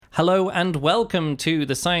Hello and welcome to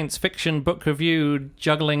the Science Fiction Book Review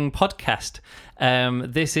Juggling Podcast.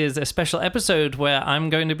 This is a special episode where I'm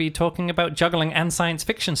going to be talking about juggling and science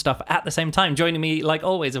fiction stuff at the same time. Joining me, like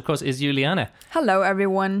always, of course, is Juliana. Hello,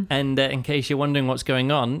 everyone. And in case you're wondering what's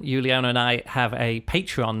going on, Juliana and I have a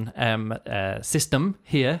Patreon system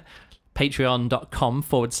here,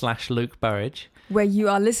 patreon.com/Luke Burridge. Where you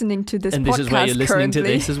are listening to this podcast. And this is where you're listening currently. to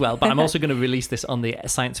this as well. But I'm also going to release this on the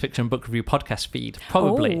Science Fiction Book Review podcast feed,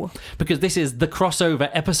 probably. Oh. Because this is the crossover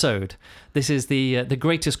episode. This is the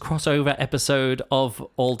greatest crossover episode of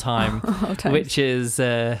all time. Which is,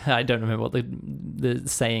 I don't remember what the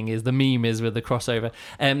saying is, the meme is with the crossover.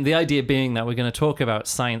 The idea being that we're going to talk about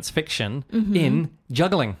science fiction in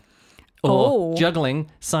juggling. Or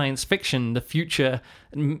juggling science fiction, the future,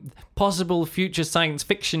 possible future science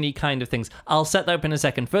fiction-y kind of things. I'll set that up in a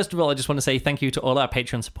second. First of all, I just want to say thank you to all our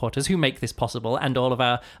Patreon supporters who make this possible, and all of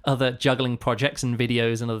our other juggling projects and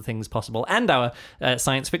videos and other things possible, and our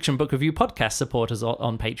Science Fiction Book Review podcast supporters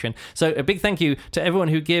on Patreon. So a big thank you to everyone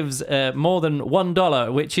who gives more than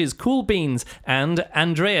 $1, which is Cool Beans and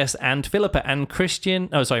Andreas and Philippa and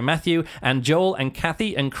Matthew and Joel and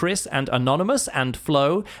Kathy and Chris and Anonymous and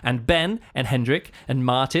Flo and Ben and Hendrik and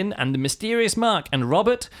Martin and the Mysterious Mark and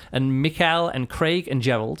Robert and Mikhail and Craig and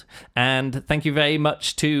Gerald. And thank you very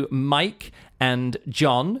much to Mike and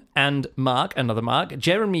John and Mark, another Mark,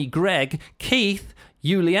 Jeremy, Greg, Keith,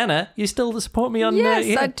 Juliana. You still support me on...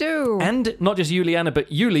 Yes, I do. And not just Juliana, but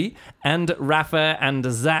Yuli and Rafa and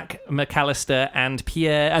Zach McAllister and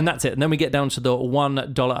Pierre, and that's it. And then we get down to the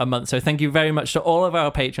 $1 a month. So thank you very much to all of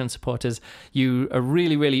our Patreon supporters. You are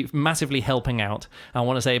really, really massively helping out. I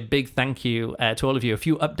want to say a big thank you to all of you. A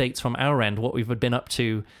few updates from our end, what we've been up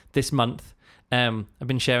to this month. I've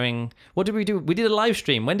been sharing... What did we do? We did a live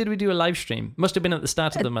stream. When did we do a live stream? Must have been at the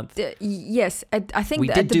start of the month. Yes, I think we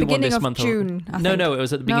at did the do beginning one of month June. No, it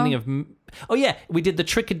was at the beginning of... Oh, yeah, we did the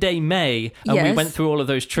Trick a Day May, and we went through all of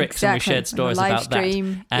those tricks, and we shared stories about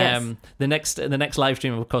stream, that. Yes. The next live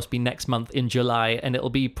stream will, of course, be next month in July, and it'll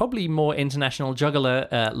be probably more International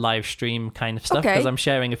Juggler live stream kind of stuff, because I'm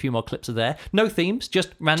sharing a few more clips of there. No themes,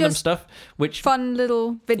 just random stuff. Which fun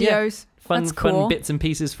little videos. Yeah. That's cool. Fun bits and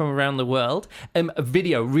pieces from around the world. A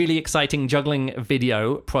video, really exciting juggling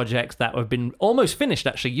video project that have been almost finished,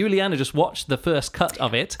 actually. Juliana just watched the first cut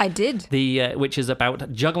of it. I did. Which is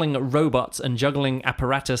about juggling robots and juggling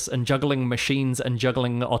apparatus and juggling machines and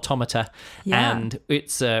juggling automata. Yeah. And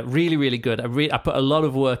it's really, really good. I put a lot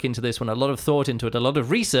of work into this one, a lot of thought into it, a lot of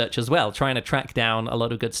research as well, trying to track down a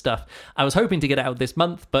lot of good stuff. I was hoping to get it out this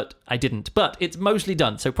month, but I didn't. But it's mostly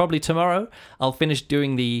done. So probably tomorrow I'll finish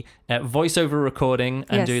doing the voiceover recording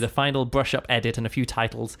and do the final brush up edit and a few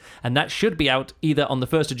titles, and that should be out either on the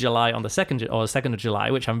 1st of July on the 2nd of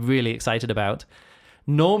July, which I'm really excited about.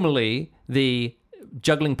 Normally the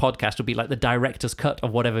juggling podcast would be like the director's cut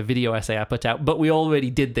of whatever video essay I put out, but we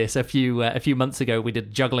already did this a few months ago. We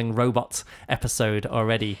did juggling robots episode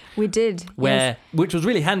already. We did, which was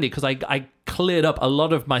really handy because I cleared up a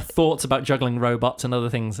lot of my thoughts about juggling robots and other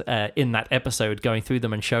things in that episode, going through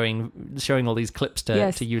them and showing all these clips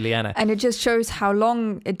to Juliana. And it just shows how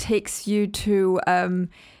long it takes you to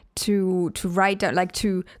write down, like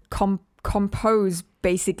to compose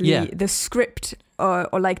basically the script or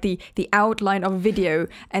like the outline of a video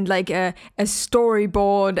and like a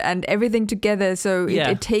storyboard and everything together. So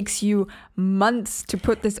it takes you months to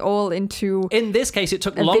put this all into... In this case, it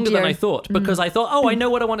took longer than I thought, because I thought, I know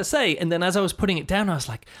what I want to say. And then as I was putting it down, I was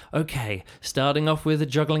like, okay, starting off with a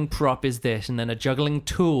juggling prop is this, and then a juggling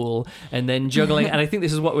tool, and then juggling... and I think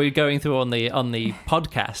this is what we were going through on the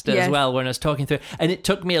podcast as well, when I was talking through. And it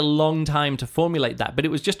took me a long time to formulate that. But it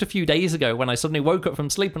was just a few days ago when I suddenly woke up from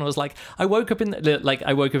sleep and I was like, I woke up in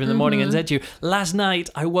the morning and said to you, last night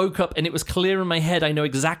I woke up and it was clear in my head. I know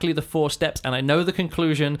exactly the 4 steps, and I know the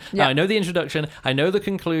conclusion. I know the introduction, I know the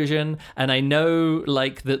conclusion, and I know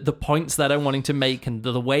like the points that I'm wanting to make, and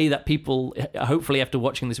the way that people, hopefully after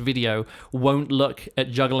watching this video, won't look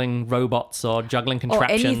at juggling robots or juggling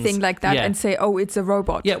contraptions or anything like that and say, oh, it's a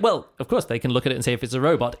robot. Yeah, well, of course they can look at it and say if it's a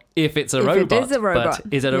robot. If it is a robot.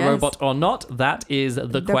 But is it a robot or not? That is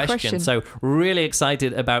the question. So really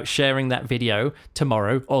excited about sharing that video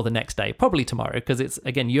tomorrow or the next day, probably tomorrow, because it's,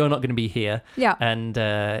 again, you're not going to be here. Yeah. And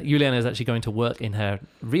Juliana is actually going to work in her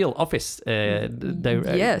real office, which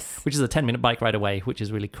is a 10-minute bike ride away, which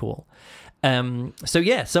is really cool. And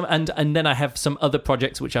then I have some other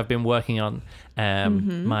projects which I've been working on.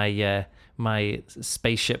 My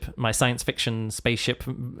spaceship, my science fiction spaceship,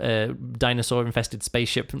 dinosaur infested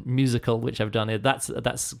spaceship musical, which I've done.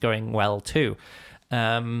 That's going well too.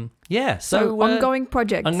 Yeah, so ongoing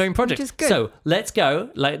project. Which is good. So let's go.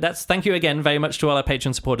 Thank you again very much to all our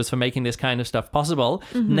Patreon supporters for making this kind of stuff possible.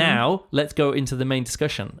 Mm-hmm. Now let's go into the main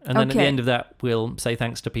discussion, and then at the end of that, we'll say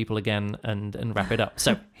thanks to people again and wrap it up.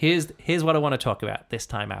 So here's what I want to talk about this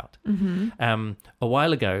time out. Mm-hmm. A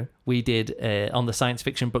while ago, we did on the Science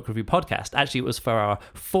Fiction Book Review podcast. Actually, it was for our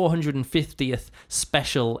 450th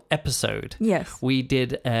special episode. Yes, we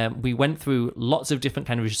did. We went through lots of different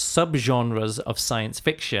kind of subgenres of science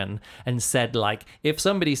fiction and said, like, if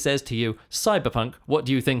somebody says to you cyberpunk, what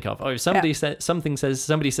do you think of? Or if somebody says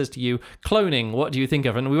to you cloning, what do you think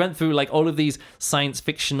of? And we went through like all of these science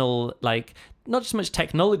fictional, like, not so much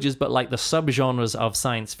technologies, but like the subgenres of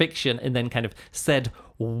science fiction, and then kind of said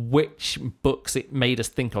which books it made us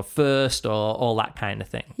think of first, or all that kind of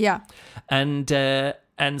thing. Yeah.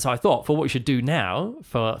 And so I thought, for what we should do now,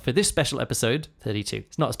 for this special episode, 32,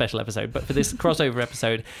 it's not a special episode, but for this crossover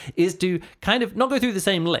episode, is to kind of not go through the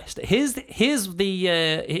same list. Here's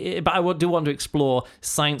the but I do want to explore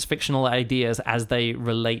science fictional ideas as they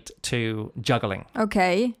relate to juggling.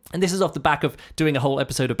 Okay. And this is off the back of doing a whole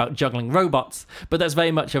episode about juggling robots, but that's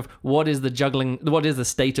very much of what is the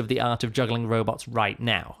state of the art of juggling robots right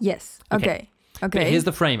now. Yes. Okay. But here's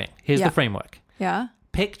the framing. Here's the framework. Yeah.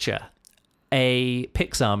 Picture a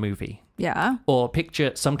Pixar movie. Yeah. Or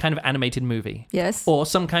picture some kind of animated movie. Yes. Or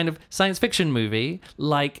some kind of science fiction movie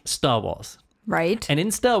like Star Wars. Right. And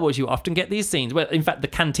in Star Wars, you often get these scenes where, in fact, the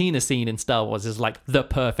cantina scene in Star Wars is like the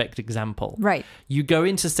perfect example. Right. You go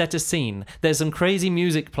in to set a scene, there's some crazy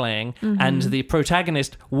music playing, and the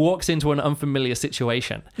protagonist walks into an unfamiliar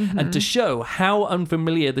situation. Mm-hmm. And to show how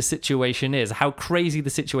unfamiliar the situation is, how crazy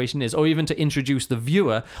the situation is, or even to introduce the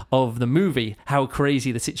viewer of the movie how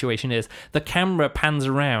crazy the situation is, the camera pans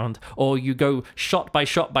around, or you go shot by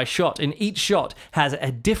shot by shot, and each shot has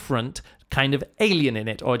a different kind of alien in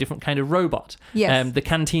it, or a different kind of robot. Yes. The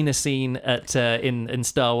cantina scene in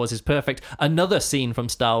Star Wars is perfect. Another scene from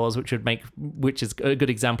Star Wars which is a good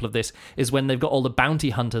example of this is when they've got all the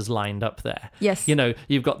bounty hunters lined up there. Yes. You know,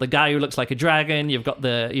 you've got the guy who looks like a dragon, you've got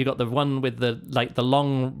the one with the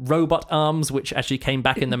long robot arms which actually came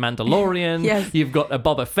back in The Mandalorian. Yes. You've got a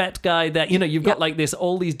Boba Fett guy there. You know, you've got like this,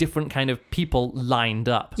 all these different kind of people lined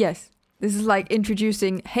up. Yes. This is like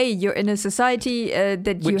introducing, hey, you're in a society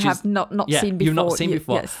that you have not seen before. You've not seen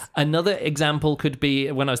before. Yes. Another example could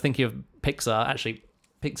be, when I was thinking of Pixar, actually,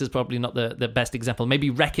 Pixar's probably not the best example.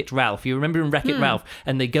 Maybe Wreck-It Ralph. You remember in Wreck-It Ralph,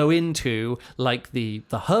 and they go into like the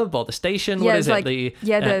hub or the station. What is it?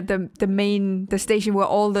 The station where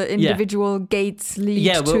all the individual gates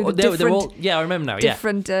lead to the different. I remember now.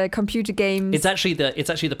 Different computer games. It's actually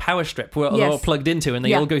the power strip where they're all plugged into, and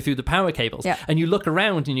they all go through the power cables. Yeah. And you look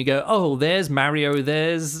around and you go, oh, there's Mario,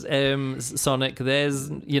 there's Sonic,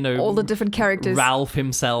 there's all the different characters, Ralph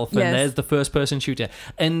himself, and there's the first-person shooter,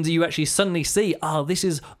 and you actually suddenly see, this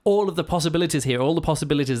is all of the possibilities here, all the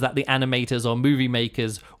possibilities that the animators or movie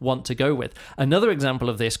makers want to go with. Another example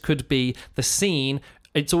of this could be the scene.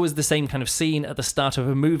 It's always the same kind of scene at the start of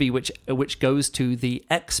a movie, which goes to the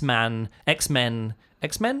X-Men.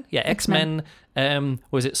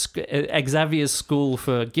 Was it Xavier's School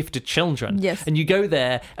for Gifted Children? Yes. And you go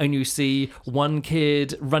there and you see one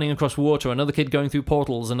kid running across water, another kid going through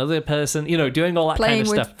portals, another person, doing all that playing kind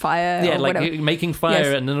of with stuff. Fire. Yeah, like whatever. Making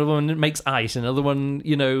fire, and another one makes ice, another one,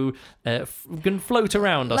 can float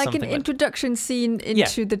around or like something. Like an introduction scene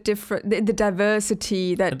into the different, the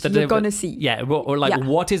diversity that you're going to see. Yeah, or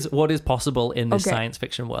what is possible in this science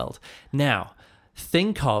fiction world. Now,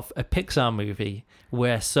 think of a Pixar movie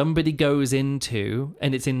where somebody goes into,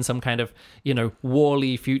 and it's in some kind of,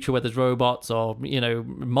 WALL-E future where there's robots, or,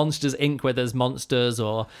 Monsters Inc. where there's monsters,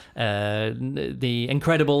 or The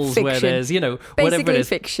Incredibles fiction. Where there's, Basically whatever it is.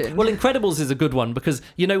 Fiction. Well, Incredibles is a good one because,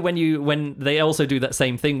 when they also do that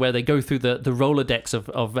same thing where they go through the Rolodex of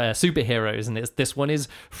superheroes, and this one is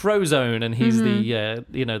Frozone, and he's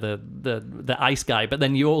the ice guy, but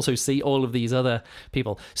then you also see all of these other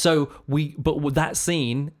people. So but that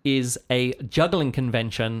scene is a juggling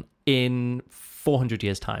convention in 400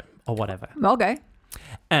 years' time or whatever. Okay.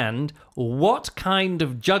 And what kind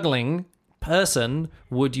of juggling person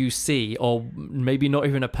would you see, or maybe not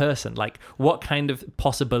even a person? Like, what kind of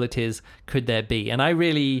possibilities could there be? And I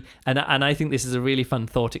really, and I think this is a really fun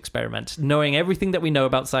thought experiment, knowing everything that we know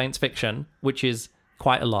about science fiction, which is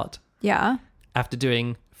quite a lot. Yeah. After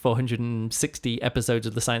doing 460 episodes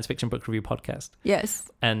of the Science Fiction Book Review podcast. Yes.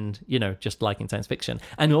 And, just liking science fiction.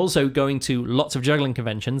 And also going to lots of juggling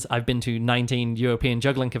conventions. I've been to 19 European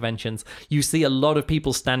juggling conventions. You see a lot of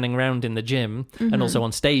people standing around in the gym, and also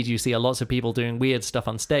on stage, you see lots of people doing weird stuff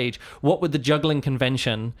on stage. What would the juggling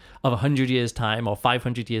convention of 100 years' time or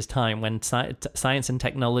 500 years' time, when science and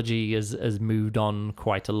technology has moved on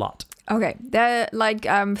quite a lot? Okay, there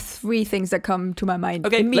are three things that come to my mind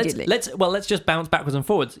immediately. Let's just bounce backwards and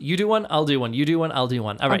forwards. You do one, I'll do one. You do one, I'll do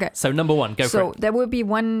one. All right. Okay. So number one, go for it. So there will be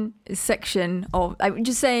one section of, I'm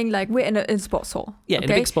just saying, we're in a sports hall. Yeah, in a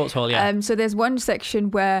big sports hall. Yeah. So there's one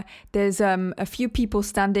section where there's a few people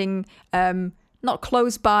standing. Not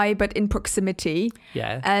close by, but in proximity.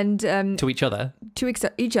 Yeah. And to each other.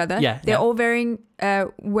 Each other. Yeah. They're all wearing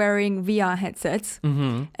VR headsets,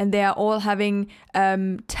 and they are all having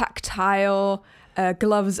tactile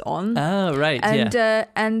gloves on. Oh, right.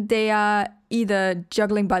 And they are either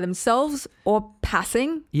juggling by themselves or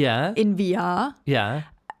passing. Yeah. In VR. Yeah.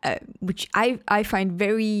 Which I find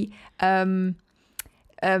very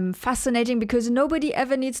fascinating, because nobody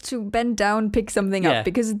ever needs to bend down, pick something up,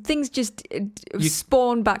 because things just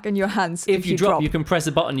spawn back in your hands. If you drop, you can press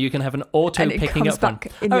a button, you can have an auto and picking up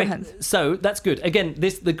back in your hands. So that's good. Again,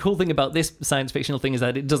 the cool thing about this science fictional thing is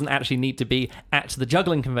that it doesn't actually need to be at the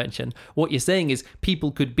juggling convention. What you're saying is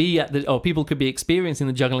people could be experiencing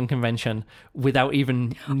the juggling convention without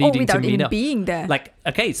even needing to meet up. Being there.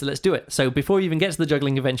 Okay, so let's do it. So before we even get to the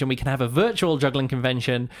juggling convention, we can have a virtual juggling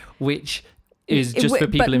convention, which is just for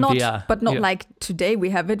people in VR. But not like today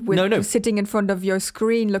we have it with sitting in front of your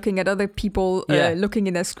screen, looking at other people looking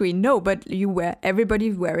in their screen. No, but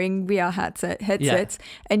everybody's wearing VR headsets,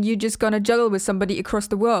 and you're just going to juggle with somebody across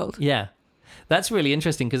the world. Yeah. That's really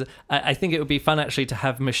interesting, because I think it would be fun actually to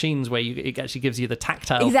have machines where it actually gives you the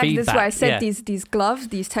tactile feedback. Exactly, that's why I said these gloves,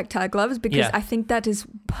 these tactile gloves, because I think that is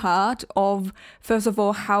part of, first of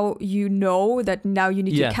all, how you know that now you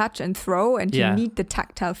need to catch and throw, and you need the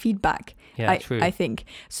tactile feedback. Yeah, true. I think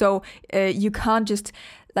so. You can't just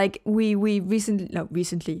we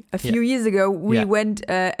recently a few years ago we went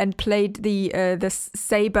and played the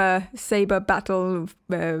saber battle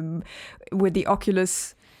with the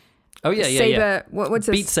Oculus. Oh yeah, Saber. What's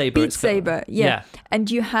Beat Saber? Beat Saber. Yeah. And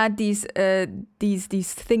you had these things, the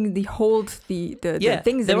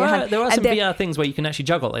things. There are some VR things where you can actually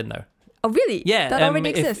juggle in though. Oh really? Yeah, that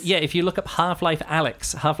already exists. If you look up Half-Life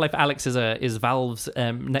Alyx, Half-Life Alyx is Valve's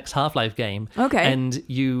next Half-Life game. Okay. And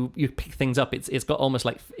you pick things up. It's got almost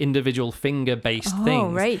like individual finger-based things.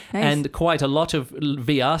 Oh right, nice. And quite a lot of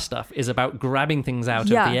VR stuff is about grabbing things out of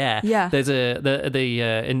the air. Yeah. There's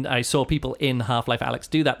and I saw people in Half-Life Alyx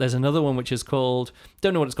do that. There's another one which is called,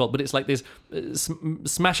 don't know what it's called, but it's like this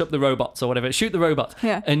smash up the robots or whatever, shoot the robots.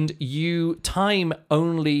 Yeah. And time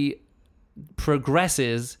only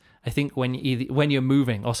progresses, I think, when you're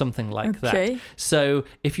moving or something like that. So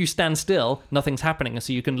if you stand still, nothing's happening.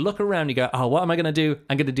 So you can look around, you go, oh, what am I going to do?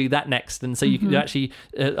 I'm going to do that next. And so you can actually,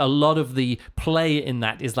 a lot of the play in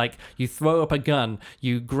that is like you throw up a gun,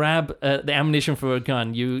 you grab the ammunition for a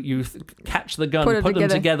gun, you catch the gun, put them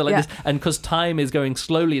together like this. And because time is going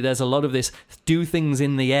slowly, there's a lot of this do things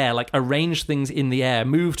in the air, like arrange things in the air,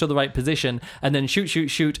 move to the right position, and then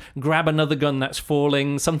shoot, grab another gun that's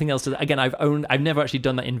falling, something else. Again, I've never actually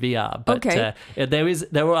done that in VR. But there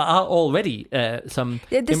are already some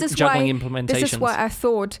juggling implementations. This is why I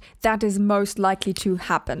thought that is most likely to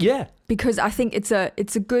happen. Yeah, because I think it's a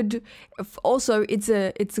good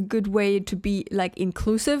way to be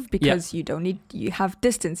inclusive, because you have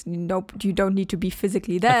distance. You don't need to be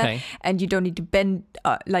physically there, and you don't need to bend.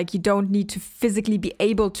 You don't need to physically be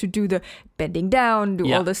able to do the bending down,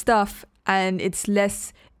 do all the stuff, and it's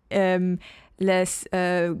less demanding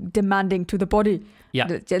to the body.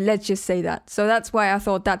 Yeah. Let's just say that. So that's why I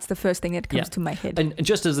thought that's the first thing that comes to my head. And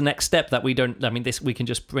just as the next step that we can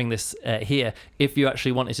just bring this here. If you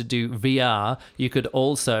actually wanted to do VR, you could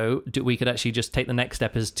also we could actually just take the next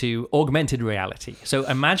step as to augmented reality. So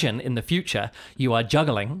imagine in the future you are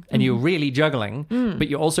juggling and you're really juggling, but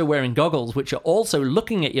you're also wearing goggles which are also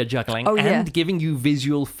looking at your juggling and giving you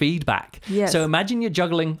visual feedback. Yes. So imagine you're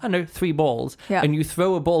juggling, 3 balls and you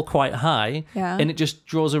throw a ball quite high and it just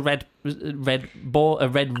draws a red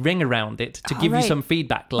ring around it to give you some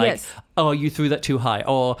feedback, oh, you threw that too high,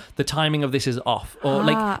 or the timing of this is off, or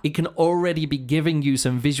it can already be giving you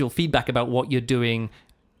some visual feedback about what you're doing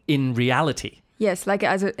in reality. Yes,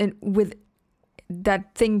 with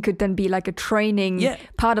that thing could then be like a training,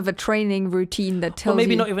 part of a training routine that tells you. Or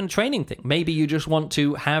maybe not even a training thing. Maybe you just want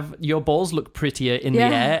to have your balls look prettier in the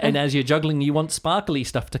air, and as you're juggling, you want sparkly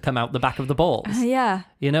stuff to come out the back of the balls.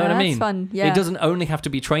 You know what I mean? That's fun. Yeah. It doesn't only have to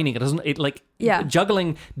be training. It doesn't. It like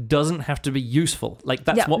juggling doesn't have to be useful. Like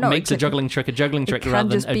that's what makes a juggling trick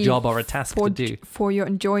rather than a job or a task to do for your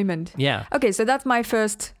enjoyment. Yeah. Okay, so that's my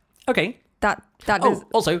first. Okay. That is.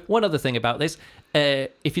 Also, one other thing about this.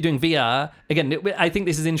 If you're doing VR, again, I think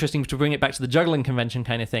this is interesting to bring it back to the juggling convention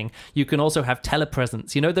kind of thing. You can also have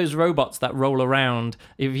telepresence. You know those robots that roll around?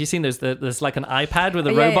 Have you seen those? There's like an iPad with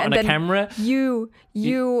a robot and a camera. You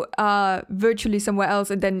are virtually somewhere else,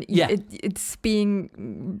 and then it's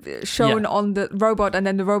being shown on the robot, and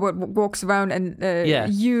then the robot walks around, and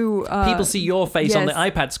you... people see your face on the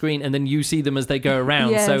iPad screen, and then you see them as they go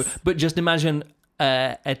around. So, but just imagine...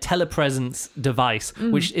 a telepresence device,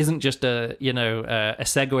 which isn't just a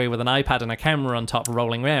Segway with an iPad and a camera on top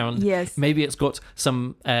rolling around. Yes. Maybe it's got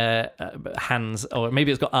some hands, or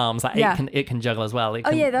maybe it's got arms that it can juggle as well.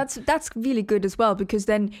 That's really good as well, because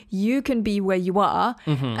then you can be where you are,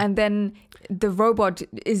 and then the robot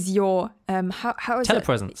is your how is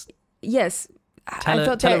telepresence. Yes. I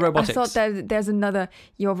thought that there's another not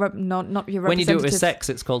your representative. When you do it with sex,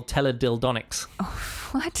 it's called teledildonics. Oh,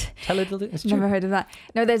 what? Teledildonics. Never heard of that.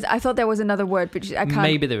 No, I thought there was another word, but I can't.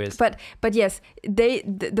 Maybe there is. But yes,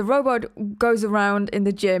 the robot goes around in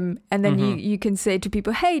the gym, and then you can say to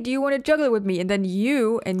people, "Hey, do you want to juggle with me?" And then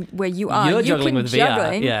where you are, you're juggling with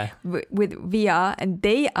VR, with VR, and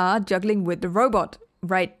they are juggling with the robot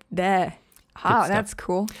right there. That's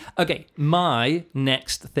cool. Okay, my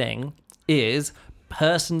next thing is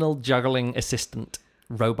personal juggling assistant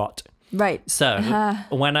robot. Right. So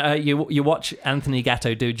when you watch Anthony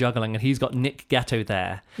Gatto do juggling, and he's got Nick Gatto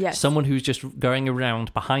there, someone who's just going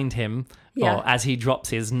around behind him, or as he drops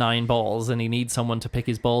his 9 balls and he needs someone to pick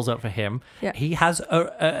his balls up for him, he has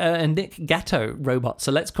a Nick Gatto robot.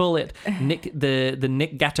 So let's call it the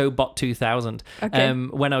Nick Gatto Bot 2000. Okay.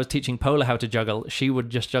 When I was teaching Pola how to juggle, she would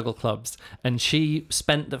just juggle clubs, and she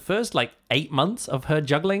spent the first 8 months of her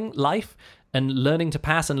juggling life and learning to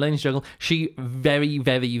pass and learning to juggle. She very,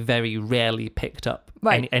 very, very rarely picked up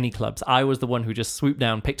any clubs. I was the one who just swooped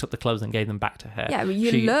down, picked up the clubs, and gave them back to her. Yeah, but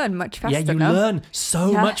you learn much faster. Yeah, you learn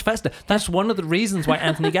so much faster. That's one of the reasons why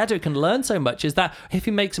Anthony Gatto can learn so much, is that if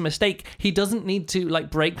he makes a mistake, he doesn't need to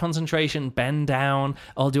break concentration, bend down,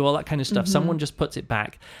 or do all that kind of stuff. Someone just puts it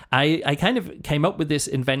back. I kind of came up with this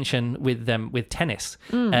invention with tennis.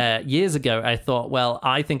 Years ago. I thought, well,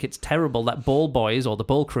 I think it's terrible that ball boys, or the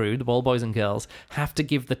ball crew, the ball boys and girls, have to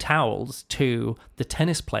give the towels to the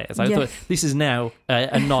tennis players. I thought this is now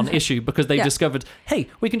a non-issue, because they've discovered, hey,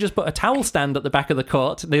 we can just put a towel stand at the back of the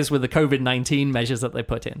court. This with the COVID-19 measures that they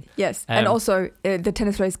put in. Yes, and also the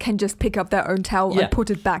tennis players can just pick up their own towel and put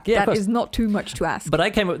it back. That is not too much to ask. But I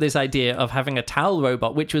came up with this idea of having a towel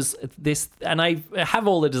robot, which was this, and I have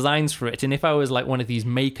all the designs for it. And if I was like one of these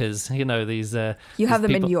makers, these... you have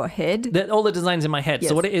them in your head? All the designs in my head. Yes.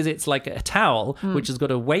 So what it is, it's like a towel, which has got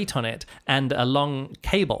a weight on it and a long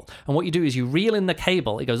cable. And what you do is you reel in the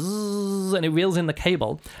cable. It goes zzz, and it reels in the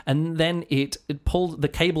cable, and then the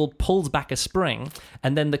cable pulls back a spring,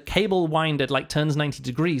 and then the cable winder turns 90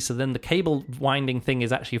 degrees. So then the cable winding thing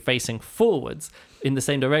is actually facing forwards in the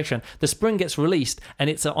same direction. The spring gets released, and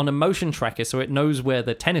it's on a motion tracker, so it knows where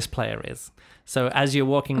the tennis player is. So as you're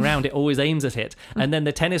walking around, it always aims at it. And then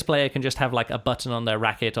the tennis player can just have a button on their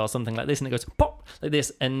racket or something like this, and it goes pop like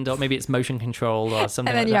this, or maybe it's motion control or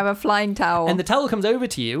something. And then you have a flying towel. And the towel comes over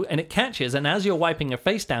to you, and it catches, and as you're wiping your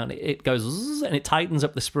face down, it goes zzz, and it tightens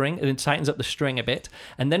up the spring, and it tightens up the string a bit.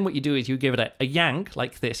 And then what you do is you give it a yank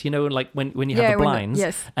like this, like when you have the blinds,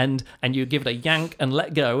 and you give it a yank and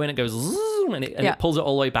let go, and it goes zzz, and it pulls it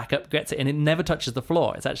all the way back up, gets it, and it never touches the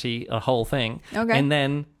floor. It's actually a whole thing. Okay. And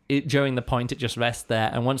then during the point, it just rests there,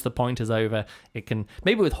 and once the point is over, it can,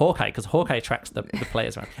 maybe with Hawkeye, because Hawkeye tracks the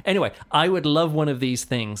players around. Anyway, I would love one of these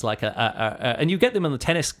things, and you get them on the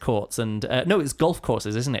tennis courts, and no, it's golf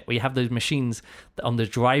courses, isn't it? Where you have those machines on the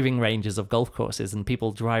driving ranges of golf courses, and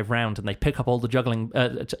people drive around and they pick up all the juggling,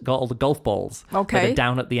 all the golf balls that are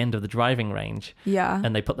down at the end of the driving range. Yeah.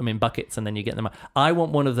 And they put them in buckets, and then you get them. I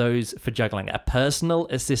want one of those for juggling. A personal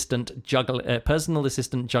assistant juggling, a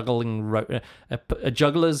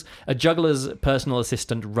juggler's personal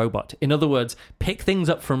assistant robot. In other words, pick things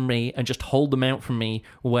up from me and just hold them out for me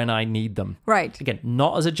when I need them. Right. Again,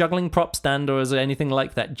 not as a juggling prop stand or as anything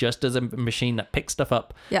like that, just as a machine that picks stuff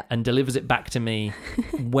up and delivers it back to me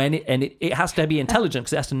when it has to be intelligent,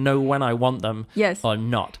 because it has to know when I want them or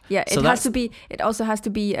not. Yeah, so it also has to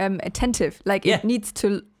be attentive. It needs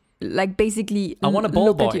to like basically I want a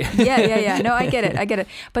ball boy. Yeah. No, I get it.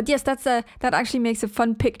 But yes, that actually makes a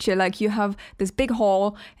fun picture. Like you have this big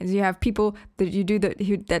hall, and you have people that do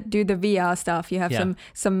the VR stuff. You have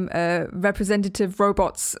some representative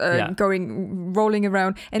robots rolling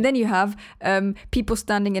around, and then you have people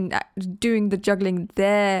standing and doing the juggling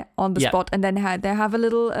there on the spot, and then they have a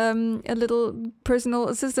little personal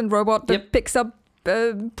assistant robot that picks up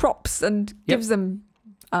props and gives them.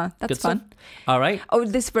 That's good fun. Stuff. All right. Oh,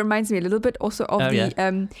 this reminds me a little bit also of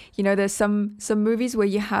there's some movies where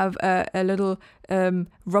you have a little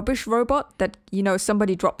rubbish robot that,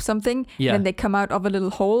 somebody drops something, and then they come out of a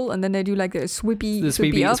little hole, and then they do like a sweepy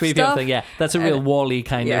up thing. Yeah, that's a real WALL-E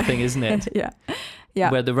kind of thing, isn't it? Yeah.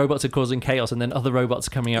 Where the robots are causing chaos, and then other robots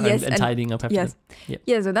are coming out and tidying up after them.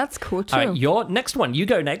 Yeah, so that's cool too. All right, your next one. You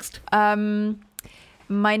go next.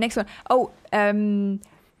 My next one.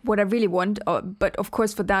 What I really want, but of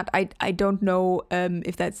course for that I don't know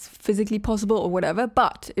if that's physically possible or whatever,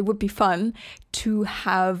 but it would be fun to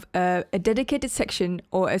have a dedicated section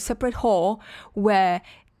or a separate hall where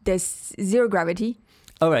there's zero gravity.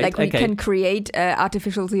 All right, like we can create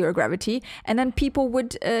artificial zero gravity, and then people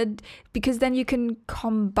would, because then you can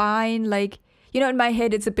combine like, in my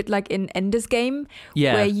head, it's a bit like in Ender's Game,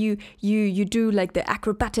 where you do like the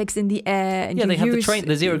acrobatics in the air, and they have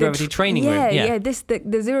the zero gravity training room.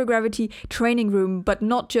 The zero gravity training room, but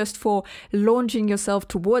not just for launching yourself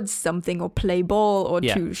towards something or play ball or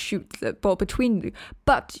to shoot the ball between you,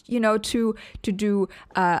 but to do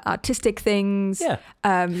artistic things. Yeah,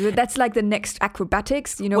 that's like the next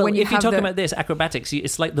acrobatics. When if you're talking about this acrobatics,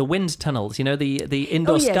 it's like the wind tunnels. The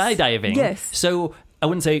indoor skydiving. Yes. So I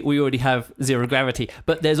wouldn't say we already have zero gravity,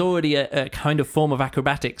 but there's already a kind of form of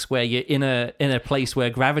acrobatics where you're in a place where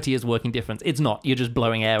gravity is working different. It's not. You're just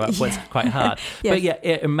blowing air upwards quite hard. But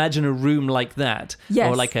imagine a room like that,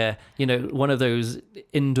 or like a one of those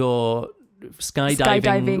indoor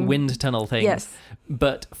skydiving wind tunnel things,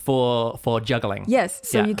 but for juggling. Yes,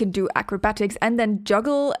 so you can do acrobatics and then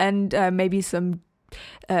juggle and maybe some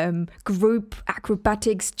group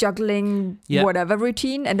acrobatics, juggling, whatever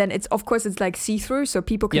routine, and then it's like see-through, so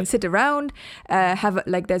people can sit around, have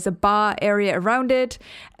like there's a bar area around it,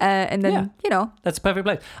 and then that's a perfect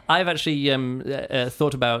place. I've actually done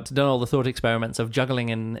all the thought experiments of juggling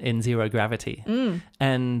in zero gravity,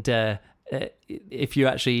 and if you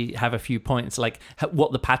actually have a few points, like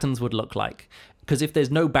what the patterns would look like, because if there's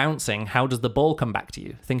no bouncing, how does the ball come back to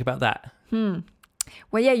you? Think about that.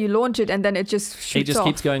 Well, you launch it and then it just shoots off. It just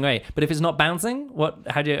keeps going away. But if it's not bouncing,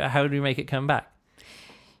 how do you make it come back?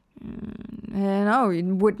 No,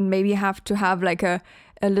 you wouldn't maybe have to have like a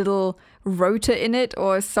little rotor in it,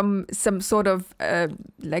 or some sort of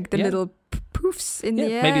like the little poofs in the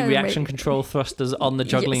air. Maybe reaction control thrusters on the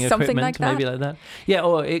juggling equipment, like maybe like that. Yeah,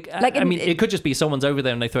 or it could just be someone's over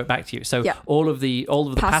there and they throw it back to you. So all of the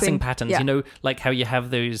passing patterns, like how you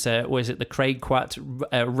have those, the Craig Quat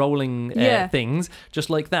rolling things,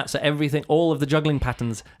 just like that. So everything, all of the juggling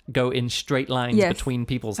patterns go in straight lines between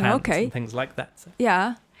people's hands and things like that. So.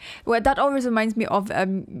 Yeah. Well, that always reminds me of.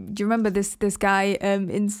 Do you remember this guy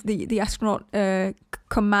in the astronaut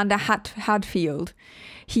Commander Hadfield?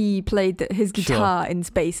 He played his guitar in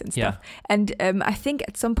space and stuff. And I think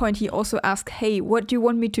at some point he also asked, "Hey, what do you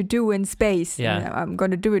want me to do in space? I'm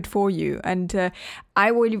going to do it for you." And I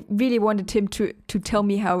really wanted him to tell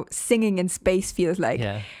me how singing in space feels like.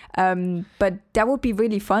 Yeah. But that would be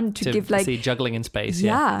really fun to give like see juggling in space.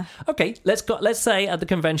 Yeah. Okay, let's say at the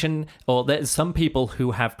convention, or there's some people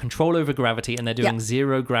who have control over gravity and they're doing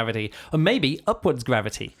zero gravity, or maybe upwards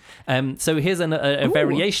gravity. So here's a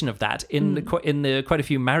variation of that. In the quite a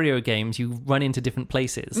few Mario games, you run into different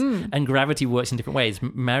places, and gravity works in different ways.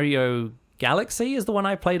 Mario Galaxy is the one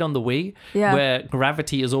I played on the Wii, where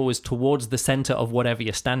gravity is always towards the center of whatever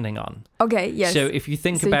you're standing on. Okay, yes. So if you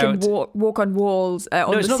think about... you can walk on walls,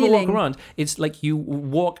 on the ceiling. No, it's not walk around. It's like you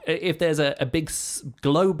walk... If there's a big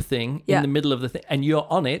globe thing in the middle of the thing, and you're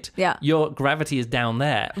on it, your gravity is down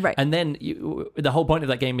there. Right. And then the whole point of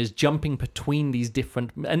that game is jumping between these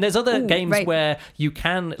different... And there's other games where you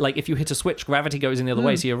can... Like, if you hit a switch, gravity goes in the other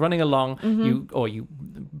way. So you're running along, you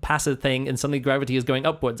pass a thing, and suddenly gravity is going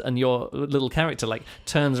upwards, and your little character like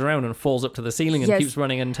turns around and falls up to the ceiling and keeps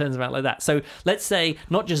running and turns around like that. So let's say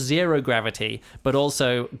not just zero gravity, but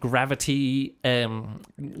also gravity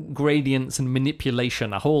gradients and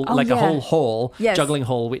manipulation. A whole whole hall, juggling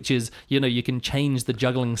hall, which is you can change the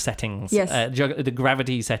juggling settings, the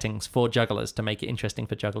gravity settings for jugglers to make it interesting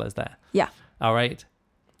for jugglers there. Yeah. All right.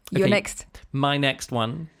 You're next. My next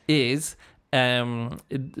one is.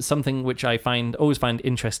 Something which I always find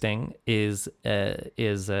interesting is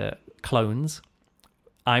clones.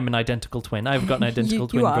 I'm an identical twin. I've got an identical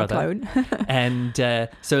twin brother. You are a clone. And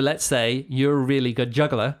so let's say you're a really good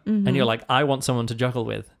juggler, and you're like, I want someone to juggle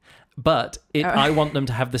with. But I want them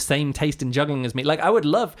to have the same taste in juggling as me. Like, I would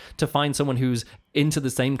love to find someone who's into the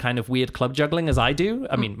same kind of weird club juggling as I do.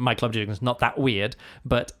 I mean, my club juggling is not that weird,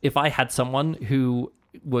 but if I had someone who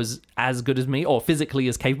was as good as me or physically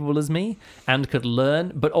as capable as me and could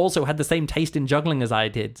learn, but also had the same taste in juggling as I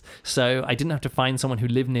did, so I didn't have to find someone who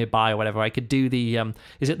lived nearby or whatever. I could do the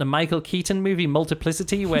is it the Michael Keaton movie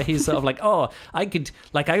Multiplicity, where he's sort of like, oh, I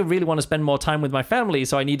really want to spend more time with my family,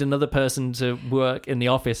 so I need another person to work in the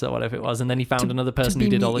office or whatever it was, and then he found another person who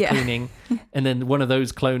did all the cleaning, and then one of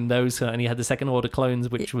those cloned those, and he had the second order clones,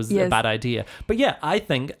 which was a bad idea. But yeah, I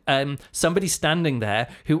think somebody standing there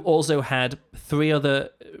who also had 3 other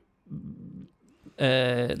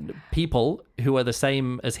people who are the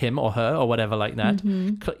same as him or her or whatever like that.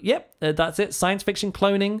 That's it. Science fiction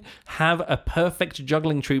cloning. Have a perfect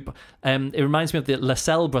juggling troupe. It reminds me of the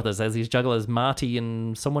Lascelles brothers. There's these jugglers, Marty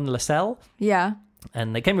and someone Lascelles. Yeah.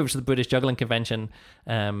 And they came over to the British Juggling Convention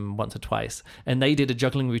once or twice, and they did a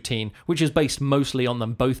juggling routine which is based mostly on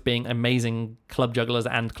them both being amazing club jugglers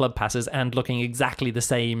and club passers and looking exactly the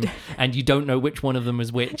same, and you don't know which one of them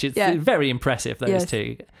is which. It's very impressive, those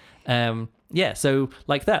two. So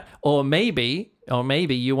like that. Or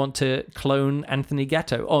maybe you want to clone Anthony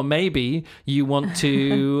Gatto, or maybe you want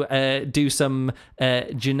to do some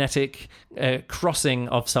genetic crossing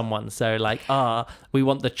of someone. So like, we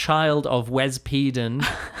want the child of Wes Peden,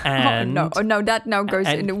 and no, that now goes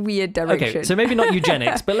in a weird direction. Okay, so maybe not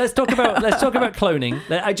eugenics, but let's talk about cloning.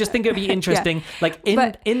 I just think it'd be interesting. Yeah.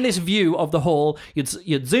 Like in this view of the hall,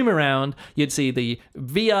 you'd zoom around, you'd see the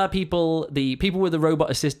VR people, the people with the robot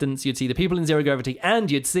assistants, you'd see the people in zero gravity,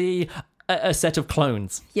 and you'd see a set of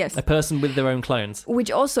clones. Yes. A person with their own clones. Which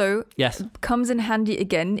also comes in handy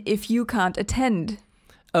again if you can't attend.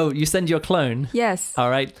 Oh, you send your clone? Yes. All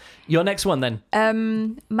right. Your next one then.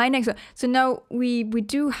 My next one. So now we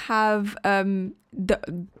do have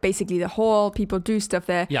basically the hall, people do stuff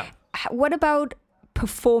there. Yeah. What about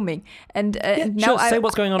performing? And now say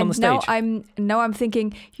what's going on the stage. Now I'm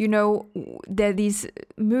thinking, there are these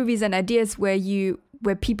movies and ideas where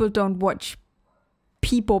people don't watch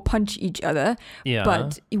people punch each other,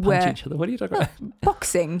 but punch each other. What are you talking about?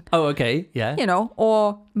 Boxing. Oh, okay, yeah.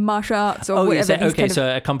 Or martial arts or whatever.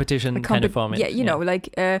 So a competition kind of format.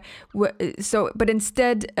 Yeah, but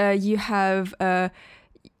instead you have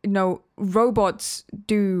robots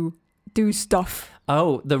do stuff.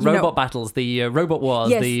 Oh, the robot battles, the robot wars,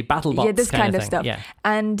 the battle bots, this kind of stuff. Yeah.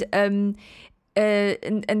 And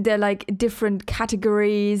they're like different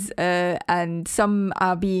categories, and some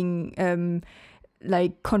are being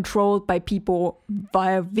like controlled by people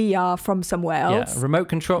via VR from somewhere else. Yeah, remote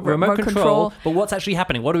control. But what's actually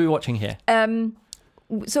happening? What are we watching here?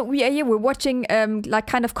 So we're watching like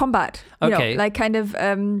kind of combat. Okay. Like kind of.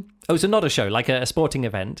 So not a show, like a sporting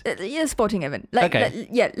event. Sporting event.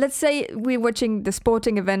 Let's say we're watching the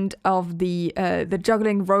sporting event of the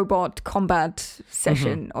juggling robot combat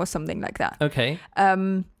session or something like that. Okay.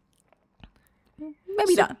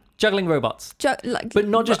 Maybe that. Juggling robots. But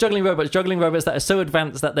not just juggling robots that are so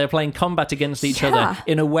advanced that they're playing combat against each other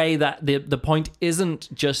in a way that the point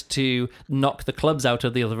isn't just to knock the clubs out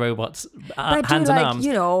of the other robots, hands and arms,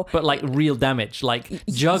 but like real damage. Like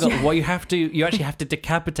juggle, where you actually have to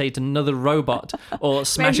decapitate another robot or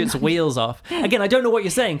smash its wheels off. Again, I don't know what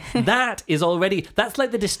you're saying. That's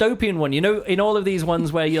like the dystopian one. in all of these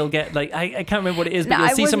ones where you'll get like, I can't remember what it is, but you'll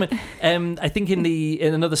see someone, I think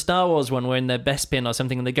in another Star Wars one, where in their Bespin or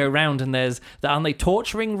something, and they go around and aren't they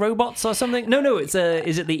torturing robots or something? No, is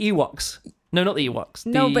it the Ewoks? No, not the Ewoks.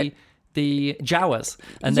 The Jawas,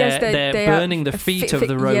 and they're burning the feet of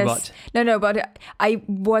the robot. Yes. No, but I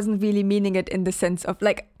wasn't really meaning it in the sense of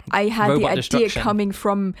like I had robot the idea coming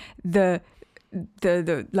from the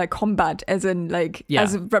like combat as in like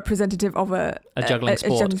as a representative of a juggling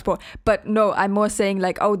sport. But no, I'm more saying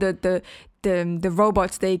like the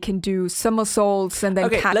robots, they can do somersaults and then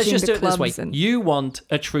catching let's just the do clubs. It this way. You want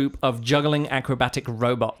a troupe of juggling acrobatic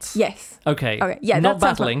robots. Yes. Okay. Yeah. Not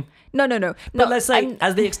battling. No. But let's say,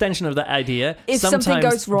 as the extension of that idea, if sometimes something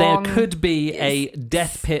goes wrong, there could be a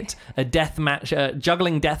death pit, a death match, a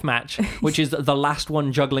juggling death match, which is the last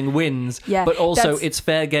one juggling wins. Yeah, but also it's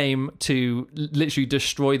fair game to literally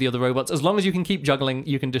destroy the other robots. As long as you can keep juggling,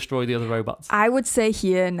 you can destroy the other robots. I would say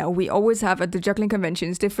here, now we always have at the juggling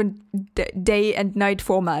conventions different day and night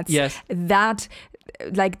formats. Yes. That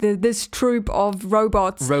like this troupe of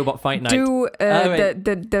robots robot fight night do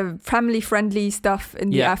the family friendly stuff in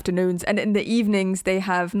the afternoons, and in the evenings they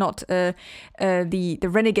have not the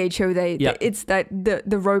Renegade show. It's that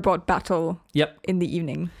the robot battle in the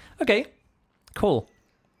evening. Okay, cool.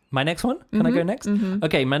 My next one? Can I go next?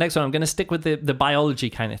 Okay, my next one, I'm going to stick with the biology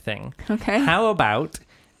kind of thing. Okay. How about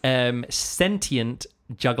sentient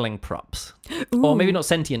juggling props? Ooh. Or maybe not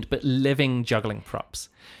sentient, but living juggling props.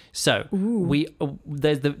 So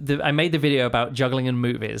there's I made the video about juggling in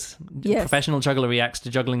movies. Yes. Professional juggler reacts to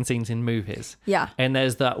juggling scenes in movies. Yeah. And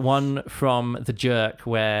there's that one from The Jerk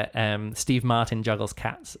where Steve Martin juggles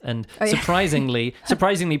cats, and surprisingly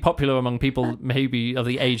popular among people maybe of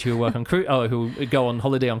the age who work on who go on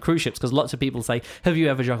holiday on cruise ships, because lots of people say, "Have you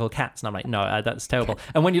ever juggled cats?" And I'm like, "No, that's terrible."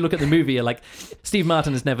 And when you look at the movie, you're like, Steve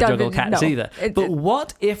Martin has never juggled cats either. But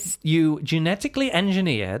what if you genetically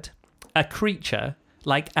engineered a creature,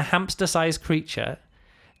 like a hamster-sized creature,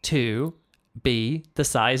 to be the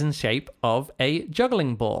size and shape of a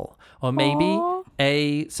juggling ball, or maybe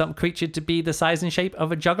some creature to be the size and shape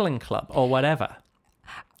of a juggling club, or whatever,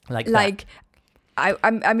 like that.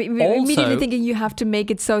 I'm immediately thinking you have to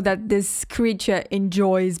make it so that this creature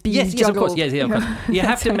enjoys being juggled. Yes, of course. Yes, of course. You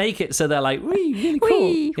have to make it so they're like, really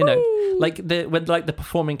cool. Like the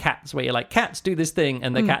performing cats, where you're like, cats do this thing,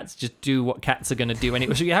 and the cats just do what cats are going to do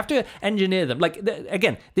anyway. So you have to engineer them. Like,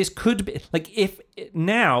 again, this could be like, if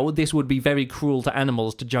now this would be very cruel to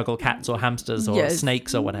animals to juggle cats or hamsters or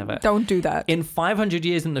snakes or whatever. Don't do that. In 500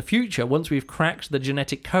 years in the future, once we've cracked the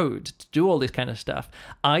genetic code to do all this kind of stuff,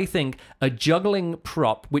 I think a juggling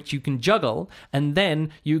prop which you can juggle, and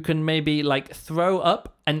then you can maybe like throw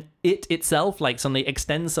up, and it itself like suddenly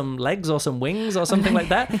extends some legs or some wings or something like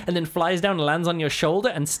that, and then flies down and lands on your shoulder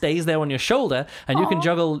and stays there on your shoulder, and you can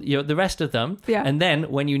juggle the rest of them. And then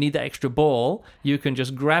when you need the extra ball, you can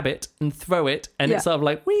just grab it and throw it, and it's sort of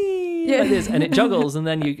like like this, and it juggles, and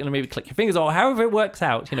then you can maybe click your fingers, or however it works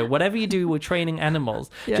out. Whatever you do with training animals,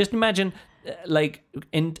 just imagine like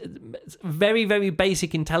in very, very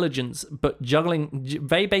basic intelligence, but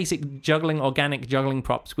very basic juggling, organic juggling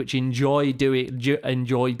props which enjoy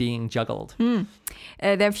being juggled. There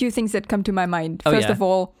are a few things that come to my mind. First of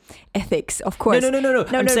all, ethics, of course. No.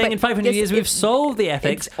 I'm saying in 500 years we've solved the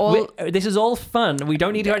ethics. This is all fun. We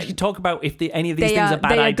don't need to actually talk about if any of these things are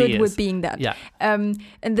bad ideas. They are good with being that. Yeah. And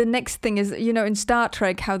the next thing is, in Star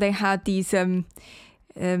Trek, how they had these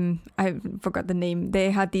I forgot the name.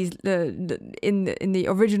 They had these in the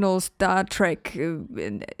original Star Trek.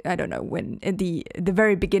 I don't know when, in the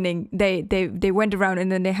very beginning, they went around,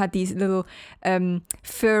 and then they had these little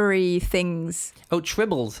furry things. Oh,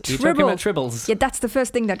 tribbles! You're talking about tribbles. Yeah, that's the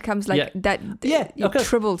first thing that comes. Like that. Yeah, okay.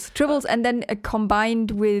 Tribbles, and then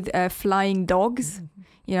combined with flying dogs.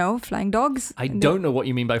 Flying dogs. I don't know what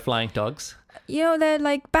you mean by flying dogs. They're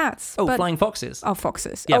like bats. Oh, flying foxes. Oh,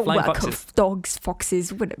 foxes. Yeah, flying foxes. Dogs,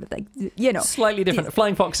 foxes, whatever. Slightly different.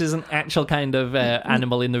 Flying fox is an actual kind of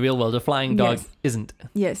animal in the real world. A flying dog isn't.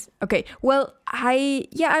 Yes. Okay. Well, I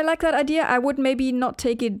like that idea. I would maybe not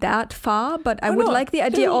take it that far, but I would like the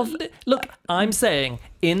idea of... Look, I'm saying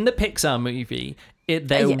in the Pixar movie...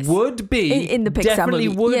 There would be in the Pixar definitely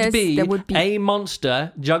movie. There would be a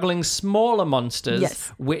monster juggling smaller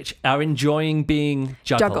monsters which are enjoying being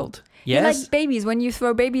juggled. Yes. You're like babies when you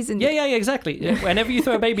throw babies in. Yeah, exactly. Whenever you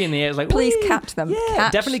throw a baby in the air, it's like, please catch them. Yeah,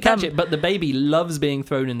 definitely catch it. But the baby loves being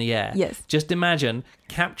thrown in the air. Yes. Just imagine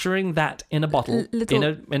capturing that in a bottle,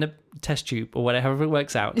 in a test tube or whatever it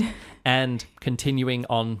works out, and continuing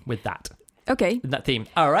on with that. Okay. That theme.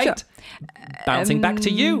 All right. Sure. Bouncing back to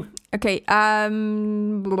you. Okay. We've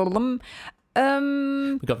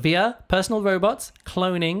got VR, personal robots,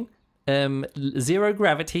 cloning, zero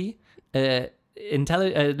gravity,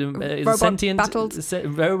 sentient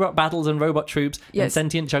robot battles and robot troops, and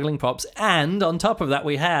sentient juggling props, and on top of that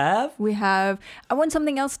we have I want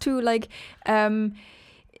something else to like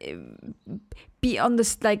be on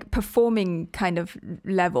this like performing kind of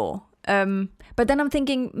level. But then I'm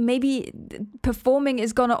thinking maybe performing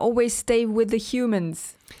is gonna always stay with the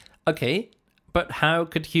humans. Okay, but how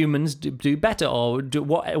could humans do better, or do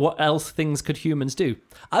what else things could humans do?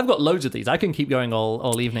 I've got loads of these. I can keep going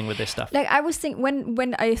all evening with this stuff. Like I was thinking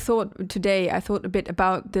when I thought today, I thought a bit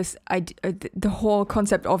about this the whole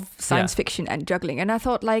concept of science fiction and juggling, and I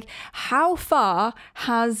thought like, how far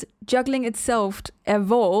has juggling itself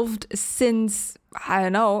evolved since? I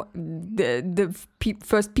don't know, the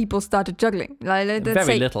first people started juggling. Let's Very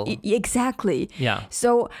say, little. Exactly. Yeah.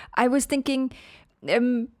 So I was thinking,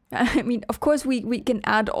 I mean, of course, we can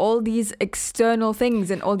add all these external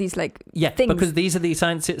things and all these things. Because these are the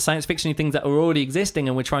science fiction things that are already existing,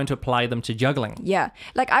 and we're trying to apply them to juggling. Yeah,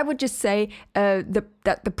 like I would just say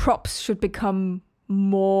that the props should become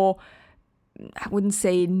more. I wouldn't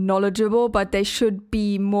say knowledgeable, but they should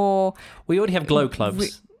be more. We already have glow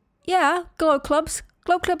clubs. Glow clubs.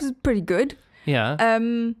 Glow clubs is pretty good. Yeah.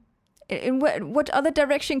 In what other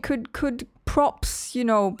direction could props,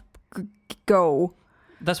 go?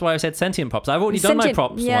 That's why I said sentient props. I've already done my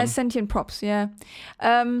props. Yeah, one. Sentient props. Yeah. No,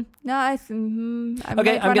 I'm going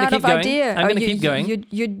to keep going. I'm going to keep going.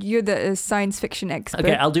 You're the science fiction expert.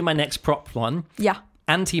 Okay, I'll do my next prop one. Yeah.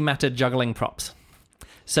 Antimatter juggling props.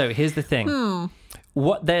 So here's the thing.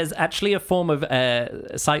 There's actually a form of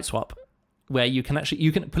site swap where you can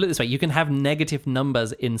put it this way. You can have negative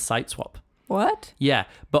numbers in site swap. What? Yeah,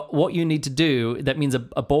 but what you need to do, that means a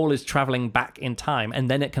ball is traveling back in time,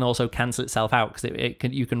 and then it can also cancel itself out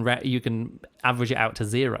because you can average it out to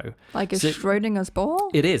zero. Like a Schrodinger's ball?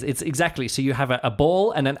 It is. It's exactly. So you have a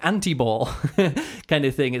ball and an anti-ball kind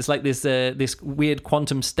of thing. It's like this weird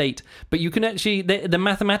quantum state. But you can actually, the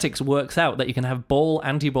mathematics works out that you can have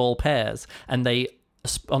ball-anti-ball pairs, and they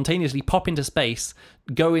spontaneously pop into space,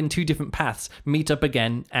 go in two different paths, meet up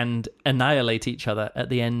again, and annihilate each other at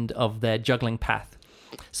the end of their juggling path.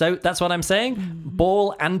 So that's what I'm saying.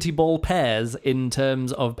 Ball anti-ball pairs in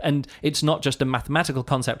terms of, and it's not just a mathematical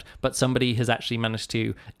concept, but somebody has actually managed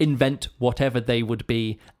to invent whatever they would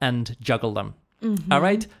be and juggle them. All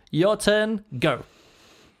right, your turn. Go.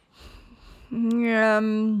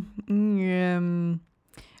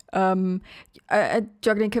 At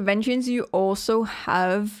juggling conventions, you also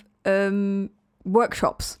have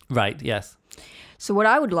workshops. Right, yes. So what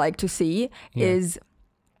I would like to see is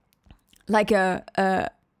like a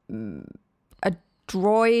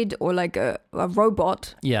droid or like a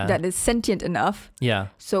robot that is sentient enough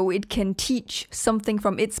so it can teach something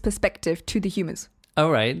from its perspective to the humans.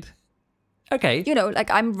 All right. Okay. Like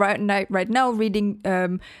I'm right now reading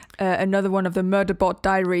another one of the Murderbot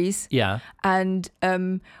Diaries. Yeah. And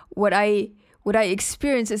what I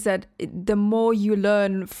experience is that the more you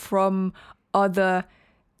learn from other,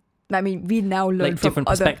 I mean, we now learn like from different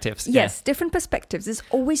other perspectives. Yes, different perspectives. It's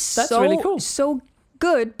always That's really cool. So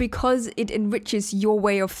good because it enriches your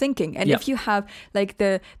way of thinking. And if you have like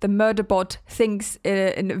the Murderbot thinks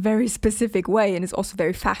in a very specific way, and it's also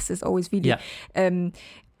very fast. It's always really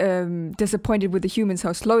disappointed with the humans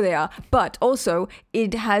how slow they are, but also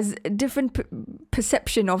it has a different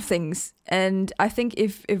perception of things. And I think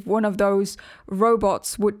if one of those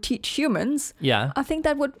robots would teach humans, I think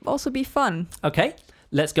that would also be fun. Okay,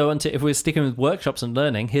 let's go on to, if we're sticking with workshops and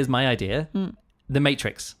learning, here's my idea. The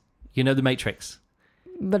Matrix. You know the Matrix.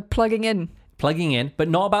 But plugging in, but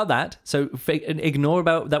not about that. So ignore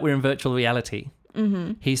about that we're in virtual reality.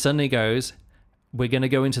 He suddenly goes, we're going to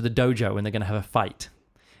go into the dojo and they're going to have a fight.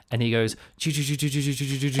 And he goes,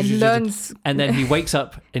 and learns. And then he wakes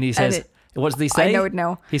up and he says, what does he say? I know it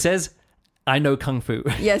now. He says, I know Kung Fu.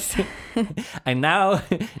 Yes. And now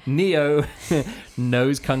Neo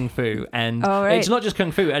knows Kung Fu. And it's not just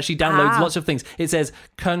Kung Fu. It actually downloads lots of things. It says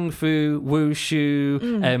Kung Fu,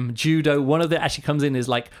 Wushu, Judo. One of the actually comes in is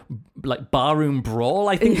like barroom brawl,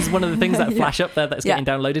 I think is one of the things that flash up there that's getting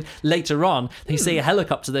downloaded. Later on, they see a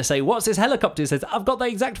helicopter. They say, what's this helicopter? He says, I've got the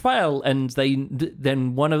exact file. And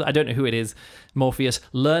then one of, I don't know who it is, Morpheus,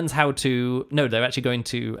 learns how to, no, they're actually going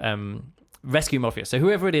to rescue Morpheus. So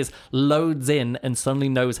whoever it is loads in and suddenly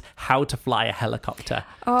knows how to fly a helicopter.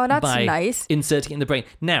 Oh, that's by nice. Inserting it in the brain.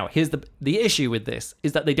 Now, here's the issue with this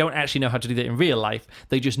is that they don't actually know how to do that in real life.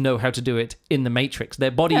 They just know how to do it in the Matrix. Their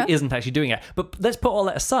body isn't actually doing it. But let's put all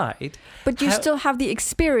that aside. But you still have the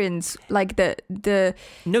experience, like the.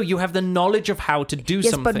 No, you have the knowledge of how to do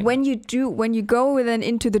something. Yes, but when you go then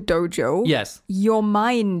into the dojo, your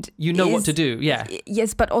mind, you know what to do. Yeah.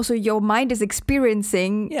 Yes, but also your mind is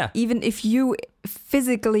experiencing, even if you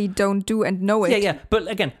physically don't do and know it. Yeah. But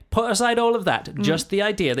again, put aside all of that. Just the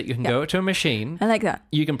idea that you can go to a machine. I like that.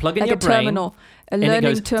 You can plug in like your brain. Terminal, a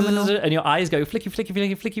learning terminal. And your eyes go flicky, flicky,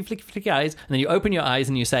 flicky, flicky, flicky, flicky eyes. And then you open your eyes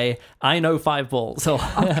and you say, I know 5 balls. Or,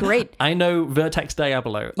 great. I know Vertex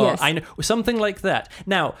Diablo. Or I know something like that.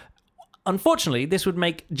 Now, unfortunately, this would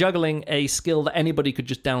make juggling a skill that anybody could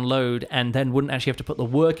just download and then wouldn't actually have to put the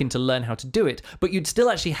work in to learn how to do it. But you'd still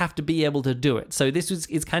actually have to be able to do it. So this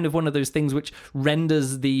is kind of one of those things which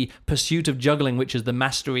renders the pursuit of juggling, which is the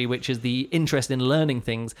mastery, which is the interest in learning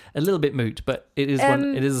things, a little bit moot. But it is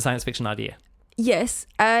it is a science fiction idea. Yes,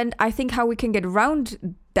 and I think how we can get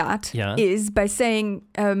around that is by saying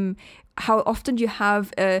how often you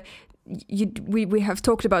have we have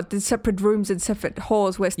talked about the separate rooms and separate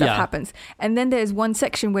halls where stuff happens, and then there's one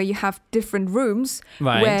section where you have different rooms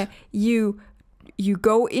where you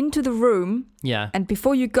go into the room, and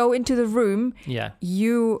before you go into the room,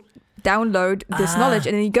 you download this knowledge,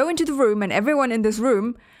 and then you go into the room, and everyone in this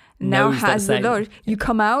room now has the knowledge. You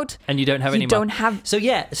come out and you don't have any more.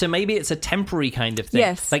 So maybe it's a temporary kind of thing.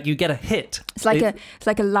 Yes, like you get a hit. It's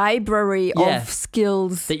like a library of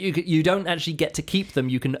skills that you don't actually get to keep them.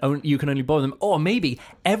 You can only borrow them. Or maybe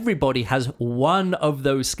everybody has one of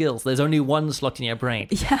those skills. There's only one slot in your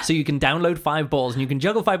brain. So you can download 5 balls and you can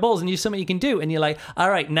juggle 5 balls and use something you can do. And you're like,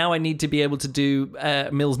 all right, now I need to be able to do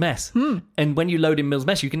Mills Mess. And when you load in Mills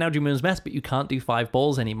Mess, you can now do Mills Mess, but you can't do 5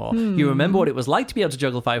 balls anymore. You remember what it was like to be able to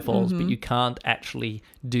juggle 5 balls, but you can't actually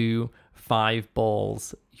do 5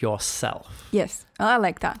 balls yourself. Yes, I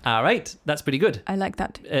like that. All right, that's pretty good. I like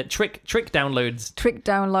that. Trick downloads. Trick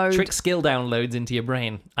skill downloads into your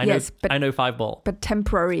brain. I know 5 ball. But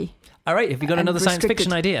temporary. All right, have you got another science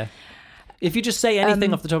fiction idea? If you just say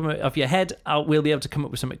anything off the top of your head, we'll be able to come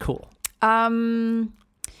up with something cool.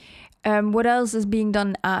 What else is being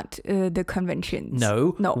done at the conventions?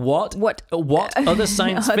 No. What other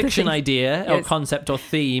science fiction idea or concept or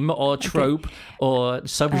theme or trope or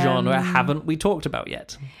subgenre haven't we talked about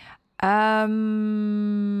yet? I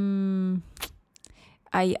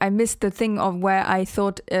missed the thing of where I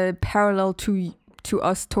thought parallel to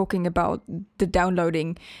us talking about the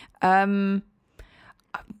downloading. You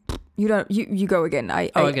go again.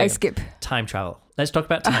 I skip. Time travel. Let's talk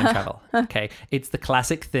about time travel. Okay, it's the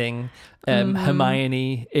classic thing.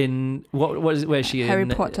 Hermione in where is she? Harry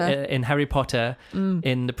Potter. In Harry Potter,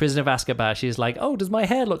 in The Prisoner of Azkaban, she's like, "Oh, does my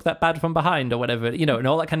hair look that bad from behind or whatever?" And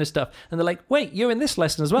all that kind of stuff. And they're like, "Wait, you're in this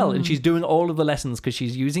lesson as well." And she's doing all of the lessons because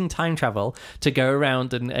she's using time travel to go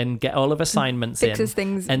around and get all of assignments fixes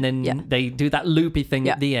things, and then they do that loopy thing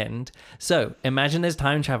at the end. So imagine there's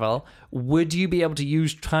time travel. Would you be able to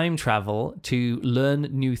use time travel to learn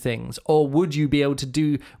new things, or would you be able to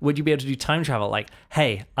do time travel like,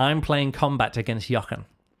 hey, I'm playing combat against Jochen.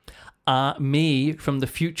 Me from the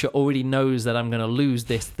future already knows that I'm going to lose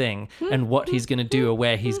this thing and what he's going to do or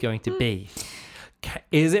where he's going to be.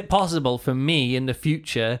 Is it possible for me in the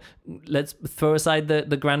future, let's throw aside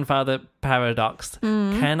the grandfather paradox,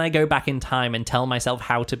 can I go back in time and tell myself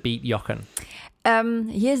how to beat Jochen?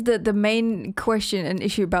 Here's the main question and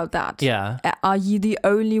issue about that. Yeah. Are you the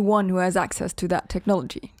only one who has access to that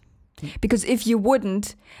technology? Because if you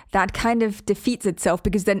wouldn't, that kind of defeats itself,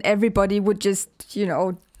 because then everybody would just,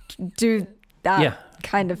 do that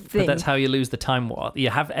kind of thing. But that's how you lose the time war. You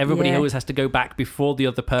have everybody always has to go back before the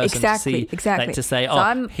other person to say,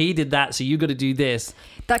 he did that, so you got to do this.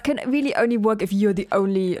 That can really only work if you're the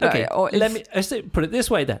only. Let me put it this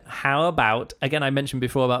way then. How about, again, I mentioned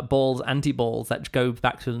before about balls, anti-balls that go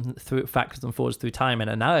backwards and forwards through time and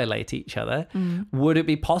annihilate each other. Would it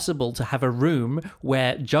be possible to have a room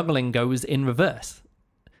where juggling goes in reverse?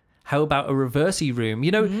 How about a reversey room?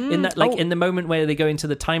 In that, in the moment where they go into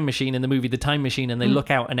the time machine in the movie, The Time Machine, and they look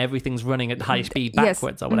out and everything's running at high speed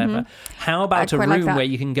backwards or whatever. How about a room where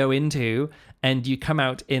you can go into and you come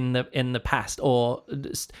out in the past, or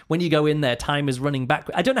when you go in there, time is running back.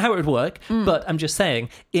 I don't know how it would work, but I'm just saying,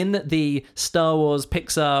 in the Star Wars,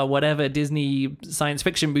 Pixar, whatever Disney science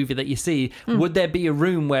fiction movie that you see, would there be a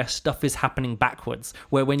room where stuff is happening backwards,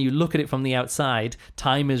 where when you look at it from the outside,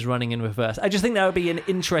 time is running in reverse? I just think that would be an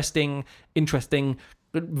interesting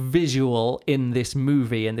visual in this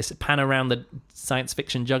movie, and this pan around the science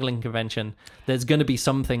fiction juggling convention. There's going to be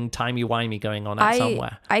something timey-wimey going on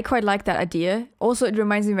somewhere. I quite like that idea. Also, it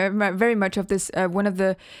reminds me very much of this one of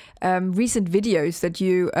the recent videos that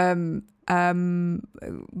you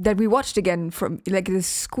that we watched again, from like the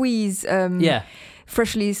Squeeze. It's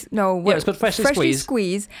called Freshly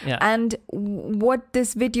Squeeze. Yeah. And what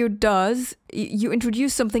this video does, you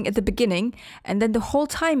introduce something at the beginning, and then the whole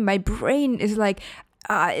time my brain is like,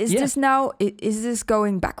 is this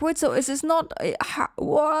going backwards, or is this not?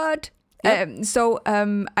 What? Yeah.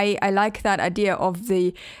 I like that idea of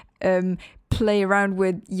the play around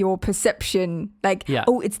with your perception, like,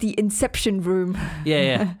 it's the Inception room.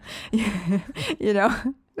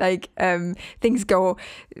 Things go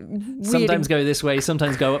weird, sometimes go this way,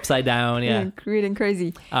 sometimes go upside down. Weird and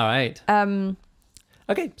crazy. All right.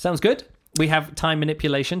 Okay, sounds good. We have time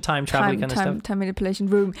manipulation, time travel kind of stuff. Time manipulation,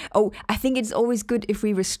 room. Oh, I think it's always good if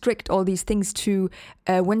we restrict all these things to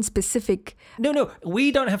one specific... No,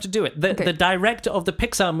 we don't have to do it. The director of the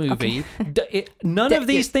Pixar movie, none of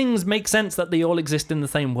these things make sense that they all exist in the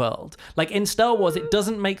same world. Like in Star Wars, it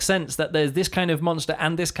doesn't make sense that there's this kind of monster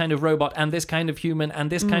and this kind of robot and this kind of human and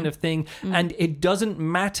this kind of thing. And it doesn't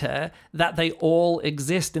matter that they all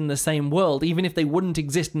exist in the same world, even if they wouldn't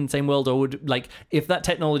exist in the same world, or would, like, if that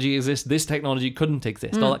technology exists, this technology couldn't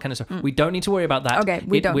exist, all that kind of stuff. We don't need to worry about that. Okay,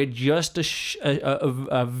 we don't. We're just an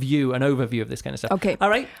overview of this kind of stuff. Okay. All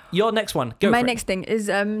right, your next one. Go for it. My next thing is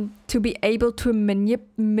to be able to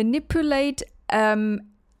manipulate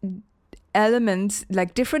elements,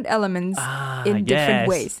 like different elements in different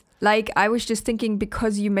ways. Like, I was just thinking,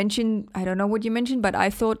 because you mentioned, I don't know what you mentioned, but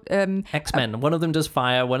I thought... X-Men. One of them does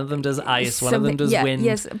fire, one of them does ice, one of them does wind.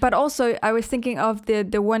 Yes, but also I was thinking of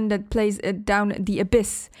the one that plays down the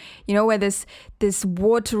abyss. You know, where this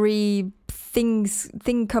watery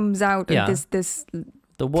thing comes out, and this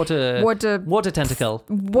the water tentacle.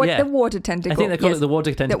 The water tentacle. I think they call it the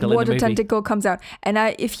water tentacle. The water in the movie. tentacle comes out, and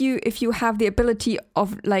if you have the ability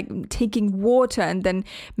of like taking water and then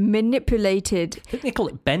manipulate it. I think they call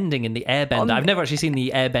it bending in the Airbender. I've never actually seen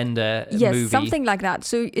the Airbender movie. Yes, something like that.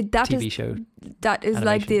 So TV show. That is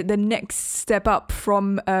animation. like the next step up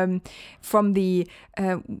from what's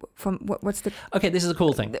the... Okay, this is a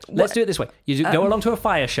cool thing. Let's do it this way. You go along to a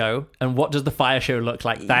fire show, and what does the fire show look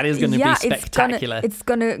like? That is going to be spectacular. It's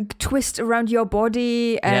gonna twist around your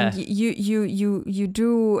body, and you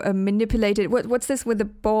do manipulate it. What's this with the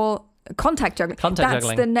ball? Contact juggling.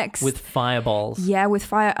 That's the next with fireballs. Yeah, with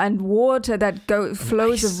fire and water that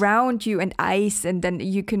flows around you, and ice, and then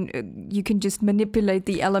you can just manipulate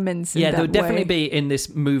the elements. Yeah, there would definitely be in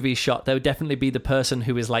this movie shot. There would definitely be the person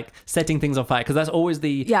who is like setting things on fire, because that's always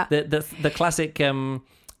the classic.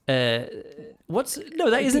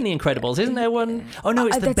 That isn't The Incredibles, isn't there one? Oh no,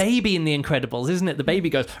 it's the baby in The Incredibles, isn't it? The baby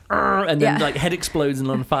goes and then like head explodes and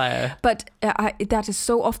on fire. But that is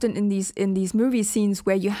so often in these movie scenes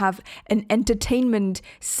where you have an entertainment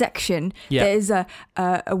section. Yeah. There is a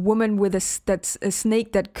woman with that's a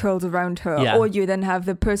snake that curls around her, or you then have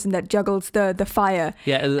the person that juggles the fire.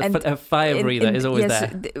 Yeah, a fire breather is always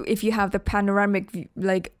there. If you have the panoramic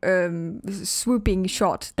like swooping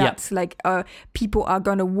shot, that's like people are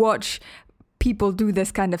gonna watch people do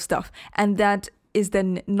this kind of stuff, and that is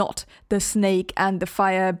then not the snake and the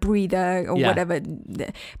fire breather or whatever,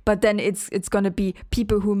 but then it's going to be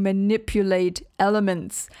people who manipulate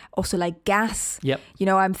elements, also like gas. Yep. You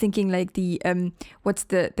know, I'm thinking like the what's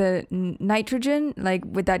the nitrogen, like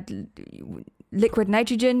with that liquid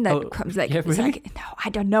nitrogen that comes like, really? It's like, no, I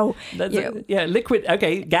don't know. Liquid.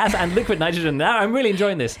 Okay, gas and liquid nitrogen. Now I'm really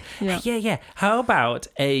enjoying this. Yeah. How about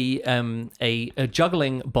a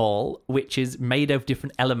juggling ball which is made of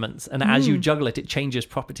different elements, and as you juggle it, it changes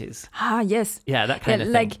properties. Yes. Yeah, that kind of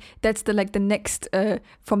thing. Like that's the next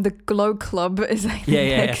from the glow club is like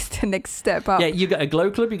the next step up. Yeah, you got a glow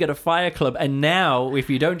club, you got a fire club, and now if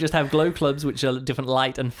you don't just have glow clubs which are different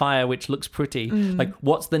light and fire which looks pretty, like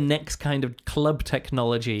what's the next kind of club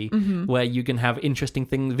technology where you can have interesting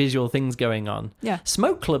things, visual things going on? Yeah,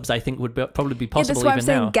 smoke clubs I think would probably be possible. That's why even I'm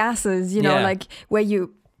saying now. Gases, you know, like where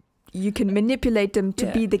you can manipulate them to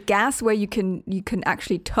be the gas, where you can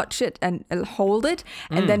actually touch it and hold it,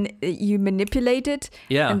 and then you manipulate it,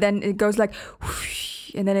 and then it goes like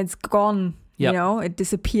whoosh, and then it's gone. You know, it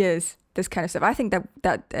disappears. This kind of stuff. I think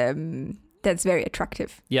that's very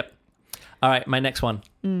attractive. Yep. All right, my next one.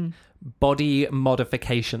 Body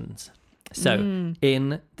modifications. So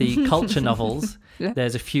in the culture novels,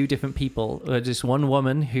 there's a few different people. Just one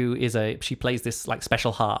woman who she plays this like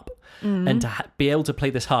special harp, and to be able to play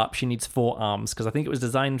this harp, she needs 4 arms, because I think it was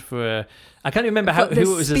designed for. I can't remember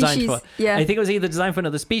who it was designed for. Yeah. I think it was either designed for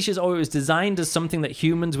another species, or it was designed as something that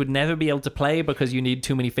humans would never be able to play because you need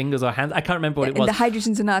too many fingers or hands. I can't remember what it was. The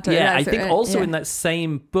Hydrogen Sonata. Yeah, I think also in that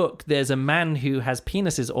same book, there's a man who has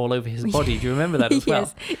penises all over his body. Do you remember that as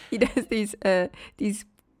well? Yes, he does these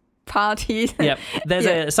parties. Yep. There's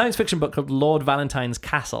a science fiction book called Lord Valentine's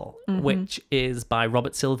Castle, which is by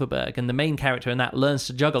Robert Silverberg, and the main character in that learns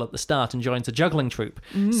to juggle at the start and joins a juggling troupe.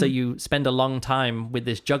 So you spend a long time with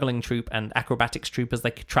this juggling troupe and acrobatics troupe as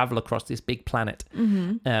they travel across this big planet.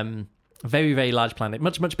 Very, very large planet,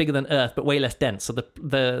 much bigger than Earth, but way less dense. So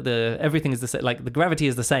the everything is the same. Like the gravity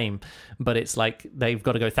is the same, but it's like they've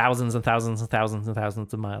got to go thousands and thousands and thousands and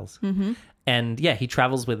thousands of miles. Mm-hmm. And yeah, he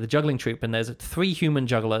travels with the juggling troupe, and there's 3 human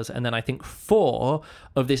jugglers, and then I think 4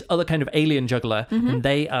 of this other kind of alien juggler, and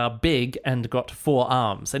they are big and got 4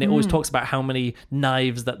 arms. And it always talks about how many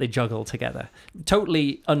knives that they juggle together.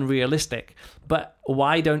 Totally unrealistic. But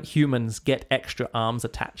why don't humans get extra arms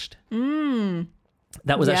attached?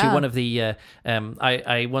 That was actually one of the...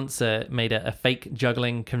 I once made a fake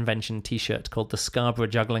juggling convention T-shirt called the Scarborough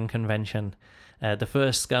Juggling Convention. The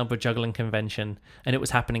first Scarborough Juggling Convention, and it was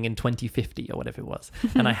happening in 2050 or whatever it was.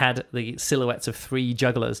 And I had the silhouettes of 3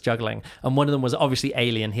 jugglers juggling, and one of them was obviously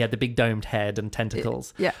alien. He had the big domed head and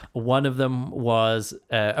tentacles. Yeah. One of them was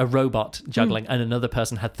a robot juggling, and another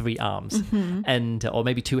person had 3 arms, and or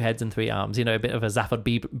maybe 2 heads and 3 arms. You know, a bit of a Zaphod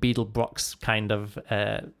Beetlebrox kind of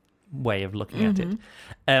way of looking at it.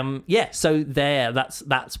 So that's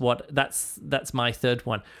my third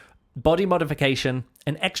one. Body modification,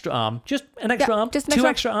 an extra arm, just an extra arm, just 2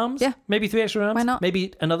 extra arms, maybe 3 extra arms. Why not?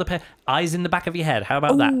 Maybe another pair. Eyes in the back of your head. How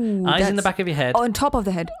about that? Eyes in the back of your head. On top of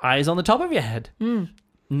the head. Eyes on the top of your head.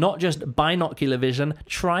 Not just binocular vision,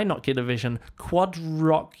 trinocular vision,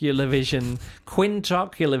 quadrocular vision,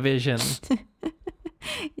 quintocular vision.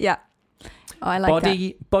 Yeah. Oh, I like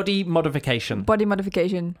that. Body modification. Body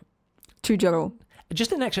modification to juggle.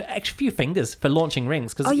 Just an extra few fingers for launching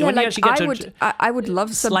rings. Because you actually get I would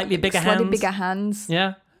love some slightly bigger hands.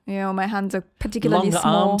 Yeah. You know, my hands are particularly longer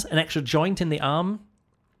small. Arms, an extra joint in the arm.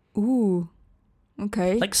 Ooh.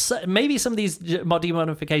 Okay. Like maybe some of these body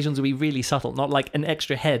modifications will be really subtle, not like an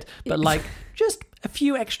extra head, but like just a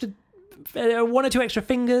few extra, 1 or 2 extra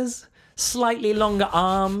fingers, slightly longer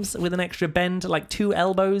arms with an extra bend, like 2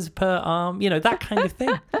 elbows per arm, you know, that kind of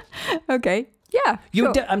thing. Okay. Yeah,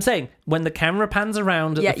 sure. I'm saying when the camera pans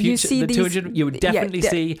around at the future, you would definitely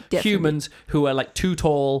see humans who are like too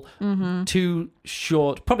tall, too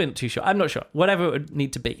short, probably not too short. I'm not sure. Whatever it would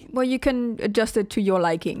need to be. Well, you can adjust it to your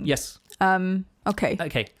liking. Yes.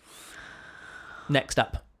 Okay. Next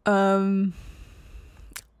up. I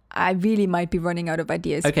really might be running out of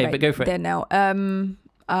ideas. Okay, but go for it. There now.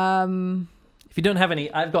 If you don't have any,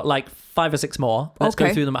 I've got like 5 or 6 more. Let's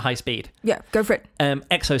go through them at high speed. Yeah, go for it.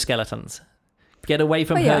 Exoskeletons. Get away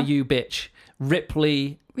from her, you bitch.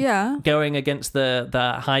 Ripley going against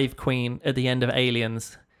the Hive Queen at the end of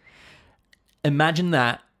Aliens. Imagine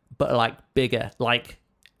that, but like bigger. Like,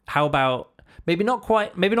 how about maybe not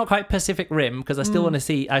quite Pacific Rim, because I still want it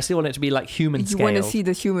to be like human scale. You want to see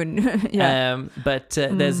the human. Yeah. But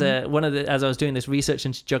there's as I was doing this research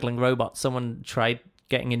into juggling robots, someone tried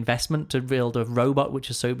getting investment to build a robot which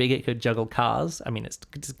is so big it could juggle cars. I mean, it's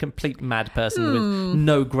a complete mad person with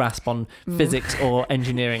no grasp on physics or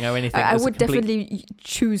engineering or anything. I would definitely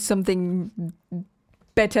choose something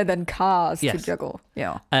better than cars to juggle.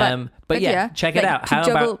 Yeah. But check it out.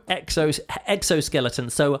 How about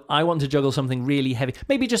exoskeletons? So I want to juggle something really heavy,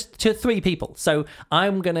 maybe just to 3 people. So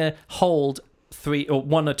I'm gonna hold 3 or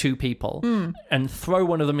 1 or 2 people and throw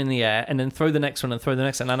one of them in the air, and then throw the next one and throw the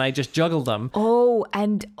next one, and I just juggle them.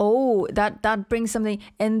 That brings something.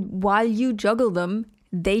 And while you juggle them,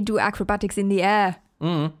 they do acrobatics in the air.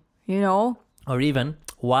 You know, or even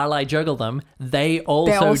while I juggle them, they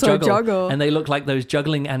also juggle, and they look like those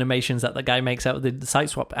juggling animations that the guy makes out with the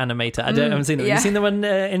site swap animator. I haven't seen them. Have you seen them on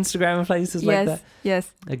Instagram and places like that?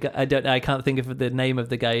 Yes. I can't think of the name of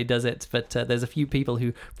the guy who does it, but there's a few people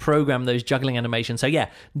who program those juggling animations. So yeah,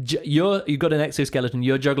 you've got an exoskeleton.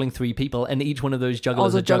 You're juggling 3 people, and each one of those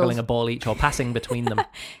jugglers are juggling a ball each or passing between them.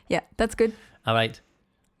 Yeah, that's good. All right.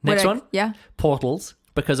 Next one. Yeah. Portals.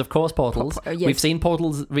 Because of course portals. Yes. We've seen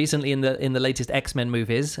portals recently in the latest X-Men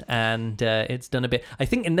movies, and it's done a bit. I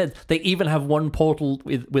think they even have one portal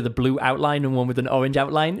with a blue outline and one with an orange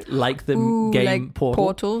outline, like the game like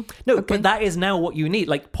Portal. No, okay. But that is now what you need.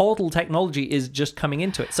 Like, portal technology is just coming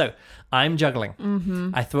into it. So I'm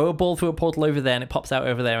juggling. I throw a ball through a portal over there, and it pops out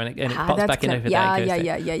over there, and it pops back in over there.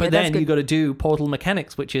 Yeah. But then you got to do portal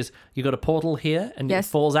mechanics, which is you got a portal here, and it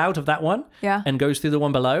falls out of that one, and goes through the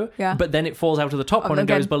one below. Yeah. But then it falls out of the top one and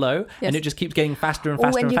goes below, and it just keeps getting faster and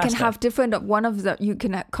faster and faster. And you can have different one of the. You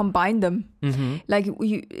can combine them. Like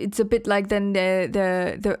it's a bit like then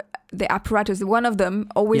the apparatus. One of them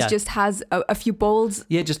always just has a few balls.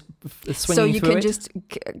 Yeah, just swinging through it. So you can just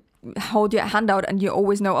hold your hand out, and you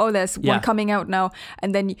always know, there's one coming out now,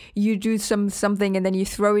 and then you do something, and then you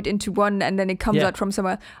throw it into one, and then it comes out from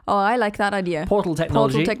somewhere. I like that idea. Portal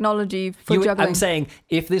technology for juggling. I'm saying,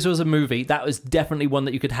 if this was a movie, that was definitely one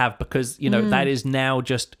that you could have, because that is now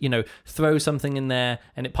just throw something in there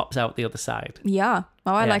and it pops out the other side. I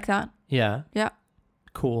like that. Yeah.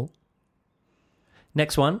 Cool.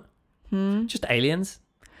 Next one. Just aliens.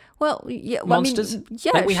 Well, yeah, monsters. I mean,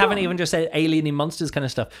 yeah, like we sure. haven't even just said alien and monsters kind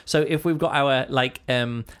of stuff. So if we've got our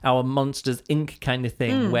our Monsters Inc. kind of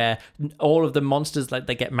thing, where all of the monsters like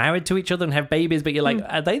they get married to each other and have babies, but you're like,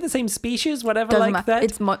 are they the same species? Whatever, Doesn't like matter.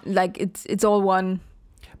 that. It's all one.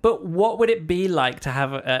 But what would it be like to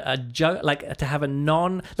have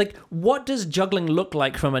what does juggling look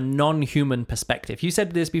like from a non-human perspective? You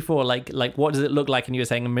said this before, like what does it look like? And you were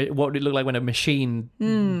saying, what would it look like when a machine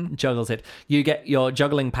juggles it? You get your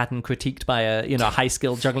juggling pattern critiqued by a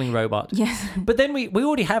high-skilled juggling robot. Yes. But then we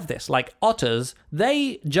already have this. Like otters,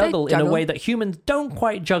 they juggle in a way that humans don't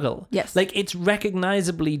quite juggle. Yes. Like it's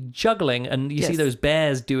recognizably juggling, and you see those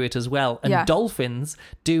bears do it as well. And dolphins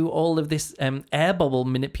do all of this air bubble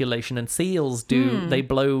manipulation, and seals do they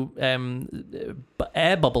blow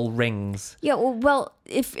air bubble rings. Yeah, well,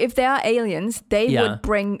 if they are aliens, they would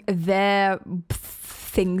bring their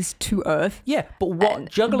things to Earth. Yeah, but what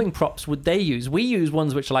juggling props would they use? We use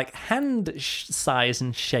ones which are like hand size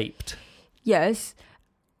and shaped. Yes.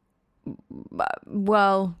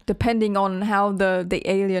 Well, depending on how the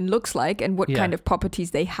alien looks like and what kind of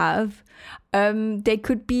properties they have, they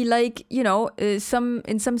could be like, in some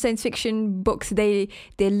science fiction books they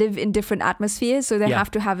live in different atmospheres, so they have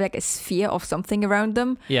to have like a sphere of something around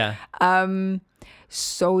them. Yeah.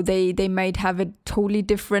 So they might have a totally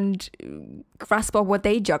different grasp of what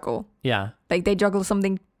they juggle. Yeah. Like they juggle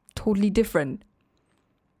something totally different.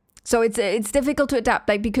 So it's difficult to adapt,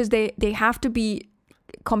 like because they have to be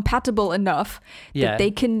compatible enough that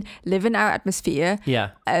they can live in our atmosphere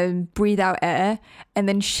and breathe our air and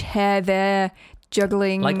then share their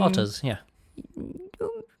juggling like otters.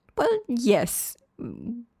 Well, yes,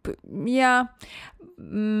 but yeah.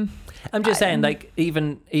 I'm just saying, like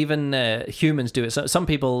even humans do it. So some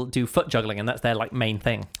people do foot juggling, and that's their like main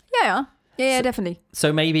thing. Yeah, definitely.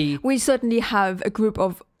 So maybe we certainly have a group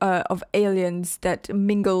of aliens that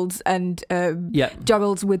mingles and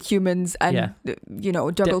juggles with humans and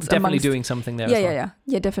juggles definitely amongst... doing something there. as well.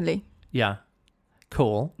 Yeah, definitely. Yeah,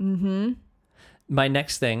 cool. My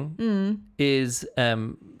next thing is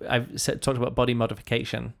I've talked about body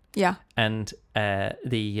modification. Yeah. And an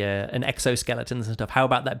exoskeletons and stuff. How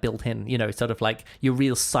about that built in? Sort of like your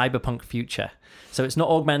real cyberpunk future. So it's not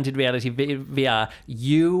augmented reality VR.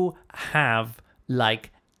 You have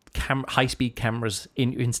like high-speed cameras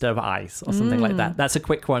instead of eyes or something like that. That's a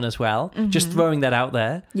quick one as well. Just throwing that out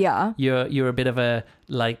there. Yeah. You're a bit of a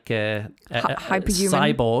hyperhuman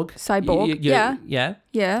cyborg.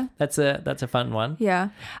 Yeah. That's a fun one. Yeah.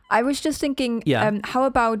 I was just thinking, how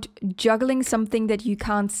about juggling something that you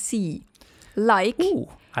can't see? Like... Ooh,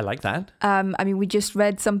 I like that. I mean, we just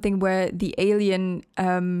read something where the alien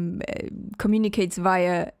communicates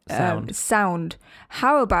via sound.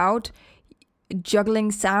 How about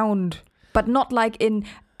juggling sound, but not like in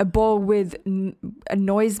a ball with a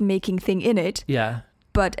noise-making thing in it? Yeah.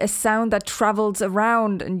 But a sound that travels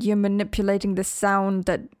around and you're manipulating the sound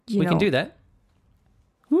that, we can do that.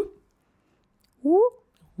 Whoop. Whoop.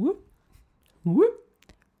 Whoop. Whoop.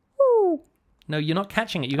 Whoop. No, you're not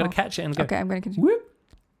catching it. You've got to catch it and go. Okay, I'm going to continue. Whoop.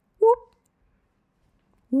 Whoop.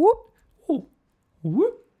 Whoop. Whoop.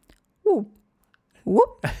 Whoop. Whoop.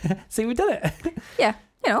 Whoop. See, we did it. Yeah.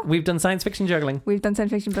 We've done science fiction juggling. We've done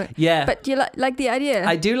science fiction, but you like the idea?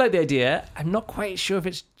 I do like the idea. I'm not quite sure if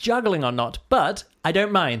it's juggling or not, but I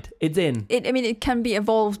don't mind. It's in. It can be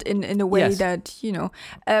evolved in a way that,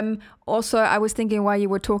 also, I was thinking while you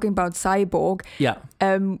were talking about cyborg,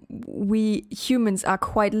 we humans are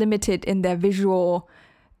quite limited in their visual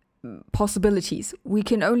possibilities. We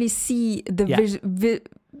can only see the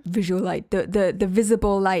visual light, the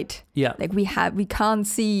visible light. Yeah. Like we can't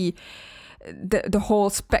see the whole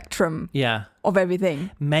spectrum of everything.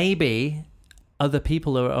 Maybe other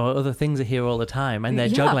people or other things are here all the time and they're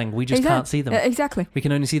juggling. We just can't see them. Exactly. We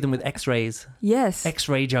can only see them with X-rays. Yes.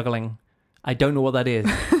 X-ray juggling. I don't know what that is,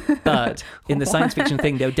 but in the science fiction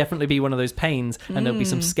thing, there'll definitely be one of those panes, and there'll be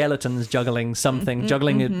some skeletons juggling something,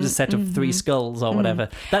 juggling a set of 3 skulls or whatever.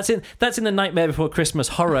 That's in the Nightmare Before Christmas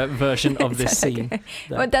horror version of this scene.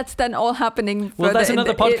 But that's then all happening. Well, that's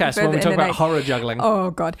another podcast when we talk about horror juggling. Oh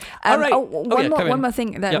God! All right. One more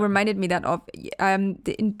thing that reminded me that of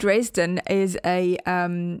in Dresden is a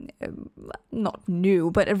not new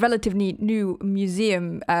but a relatively new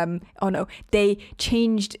museum. They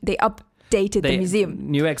updated the museum.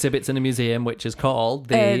 New exhibits in the museum, which is called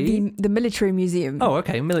the military museum. Oh,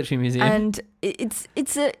 okay, military museum. And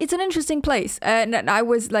it's an interesting place. And I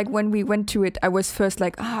was like, when we went to it, I was first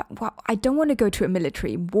like, wow, I don't want to go to a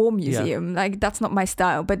military war museum. Like, that's not my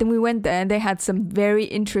style. But then we went there and they had some very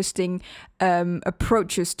interesting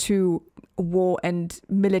approaches to war and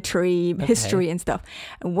military history and stuff.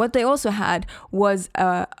 And what they also had was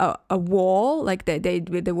a wall, like they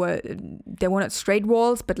were not straight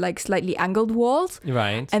walls, but like slightly angled walls.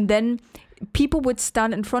 Right. And then people would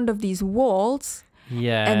stand in front of these walls.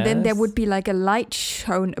 Yeah. And then there would be like a light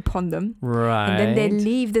shone upon them. Right. And then they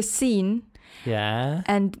leave the scene. Yeah.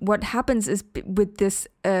 And what happens is with this,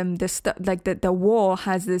 the wall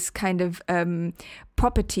has this kind of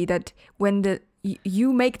property that when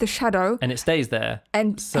you make the shadow, and it stays there,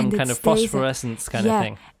 and some and kind of phosphorescence kind of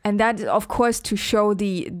thing. And that, of course, to show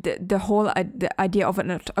the whole the idea of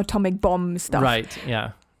an atomic bomb stuff. Right.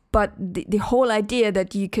 Yeah. But the whole idea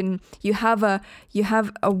that you have a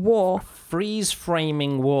wall, freeze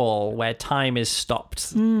framing wall where time is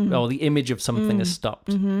stopped, or the image of something is stopped.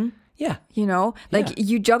 Mm-hmm. Yeah. You know, like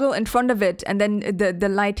you juggle in front of it and then the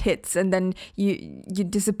light hits and then you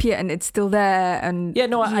disappear and it's still there. And yeah,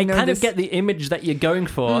 no, I kind of get the image that you're going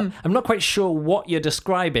for. I'm not quite sure what you're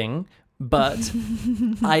describing, but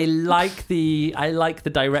I like the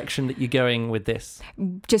direction that you're going with this.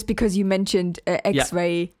 Just because you mentioned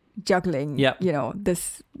X-ray juggling, you know,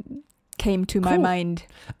 this came to my mind.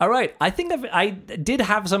 All right, I think I did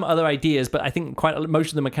have some other ideas, but I think most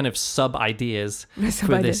of them are kind of sub ideas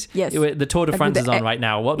for this. Yes, the Tour de France is on right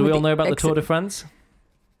now. What do we all know about the Tour de France?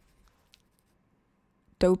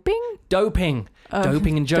 Doping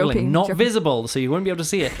and juggling, not visible, so you won't be able to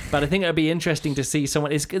see it. But I think it would be interesting to see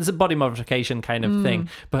someone. It's a body modification kind of thing.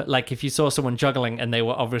 But like if you saw someone juggling and they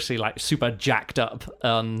were obviously like super jacked up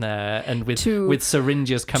on and with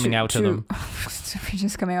syringes coming out of them.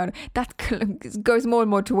 Syringes coming out. That goes more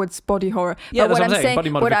and more towards body horror. Yeah, but that's what I'm saying. Body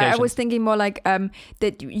modification. What I was thinking more like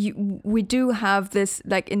that we do have this,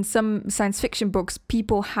 like in some science fiction books,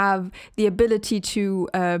 people have the ability to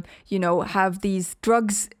have these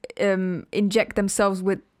drugs inject themselves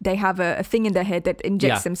with, they have a thing in their head that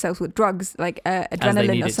injects themselves with drugs like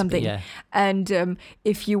adrenaline or something. And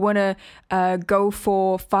if you want to go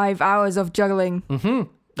for 5 hours of juggling,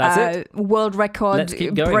 that's it. World record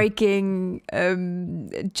breaking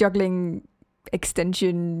juggling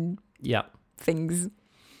extension things.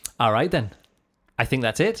 All right then, I think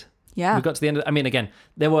that's it. Yeah, we got to the end of, I mean, again,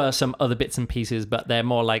 there were some other bits and pieces, but they're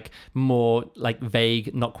more like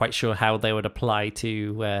vague, not quite sure how they would apply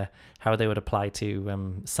to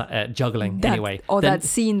juggling anyway. Or that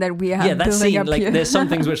scene that we have. Yeah, that scene, up like here. There's some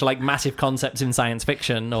things which are like massive concepts in science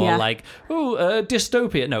fiction, or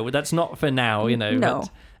dystopia. No, that's not for now, you know. No. But,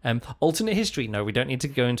 alternate history. No, we don't need to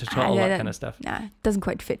go into all that kind of stuff. Nah, doesn't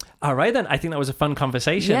quite fit. All right, then. I think that was a fun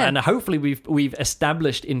conversation, and hopefully we've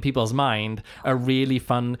established in people's mind a really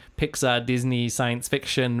fun Pixar, Disney science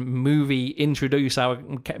fiction movie. Introduce our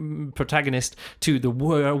protagonist to the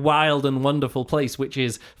wild and wonderful place, which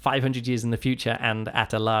is 500 years in the future and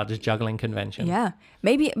at a large juggling convention. Yeah,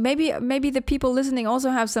 maybe the people listening also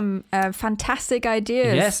have some fantastic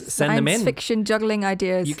ideas. Yes, send them in. Science fiction juggling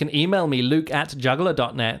ideas. You can email me,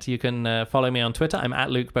 luke@juggler.net. You can follow me on Twitter. I'm at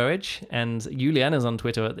Luke Burridge, and Juliana's on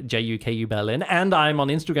Twitter at JUKU Berlin, and I'm on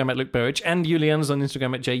Instagram at Luke Burridge, and Juliana's on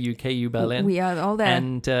Instagram at JUKU Berlin. We are all there.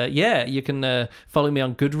 And you can follow me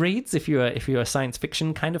on Goodreads if you're a science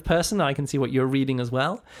fiction kind of person. I can see what you're reading as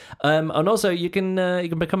well. And also you can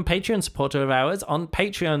become Patreon supporter of ours on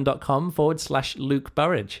patreon.com/Luke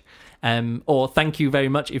Burridge. Or thank you very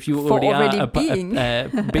much if you already are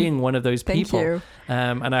being one of those people. Thank you.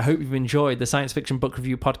 And I hope you've enjoyed the Science Fiction Book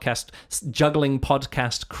Review podcast, juggling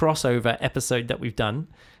podcast crossover episode that we've done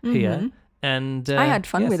here. And I had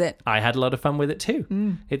fun with it. I had a lot of fun with it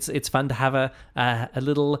too. It's fun to have a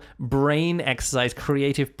little brain exercise,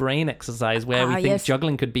 creative brain exercise, where we think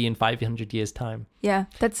juggling could be in 500 years' time. Yeah,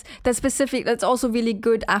 that's specific. That's also really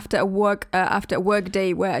good after a work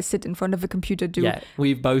day where I sit in front of a computer.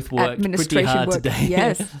 We've both worked pretty hard today.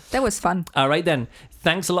 Yes, that was fun. All right then.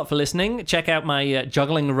 Thanks a lot for listening. Check out my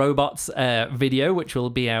juggling robots video, which will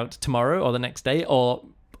be out tomorrow or the next day, or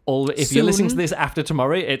if you're listening to this after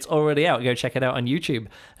tomorrow, it's already out. Go check it out on YouTube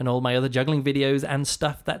and all my other juggling videos and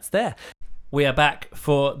stuff that's there. We are back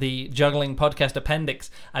for the juggling podcast appendix.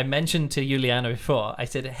 I mentioned to Juliana before, I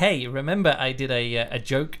said, hey, remember I did a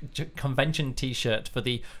joke convention t-shirt for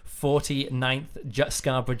the 49th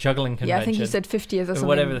Scarborough Juggling Convention. Yeah, I think you said 50th or something.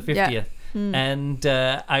 Whatever, the 50th. Yeah. And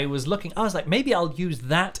I was like, maybe I'll use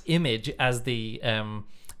that image as the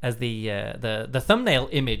as the thumbnail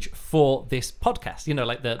image for this podcast. You know,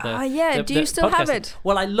 like the do you still have it?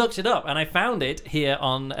 Well, I looked it up and I found it here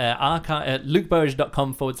on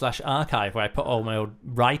lukeburridge.com/archive, where I put all my old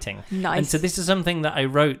writing. Nice. And so this is something that I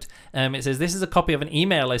wrote. It says, this is a copy of an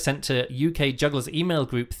email I sent to UK Jugglers email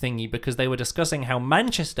group thingy because they were discussing how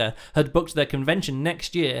Manchester had booked their convention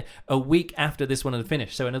next year a week after this one had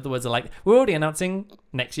finished. So in other words, they're like, we're already announcing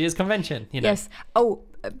next year's convention. You know? Yes. Oh,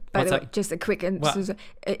 by the way, just a quick...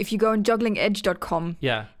 if you go on jugglingedge.com,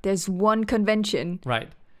 there's one convention. Right.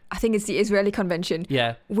 I think it's the Israeli convention.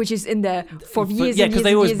 Yeah. Which is in there for years and years because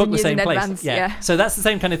they always book the same place. Advance. Yeah. So that's the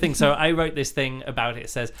same kind of thing. So I wrote this thing about it. It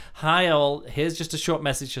says, hi all, here's just a short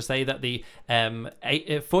message to say that the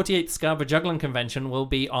 48th Scarborough Juggling Convention will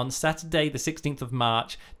be on Saturday the 16th of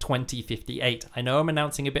March 2058. I know I'm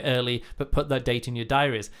announcing a bit early, but put that date in your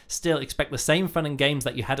diaries. Still, expect the same fun and games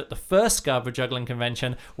that you had at the first Scarborough Juggling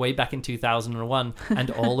Convention way back in 2001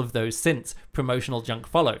 and all of those since. Promotional junk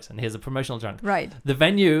follows. And here's a promotional junk. Right. The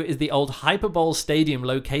venue is the old Hyperbowl Stadium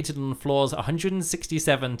located on floors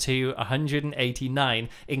 167 to 189,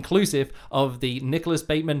 inclusive of the Nicholas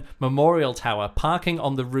Bateman Memorial Tower, parking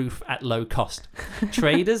on the roof at low cost.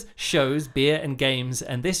 Traders, shows, beer and games,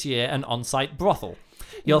 and this year an on-site brothel.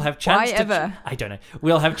 You'll have chance I don't know.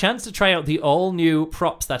 We'll have chance to try out the all-new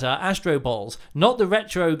props that are Astro Balls. Not the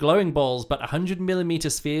retro glowing balls, but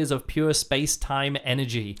 100mm spheres of pure space-time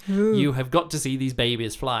energy. Ooh. You have got to see these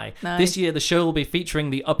babies fly. Nice. This year, the show will be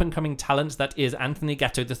featuring the up-and-coming talent that is Anthony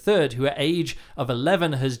Gatto III, who at age of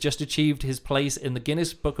 11 has just achieved his place in the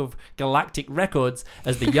Guinness Book of Galactic Records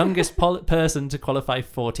as the youngest person to qualify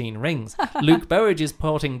 14 rings. Luke Burridge is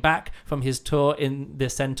porting back from his tour in the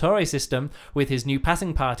Centauri system with his new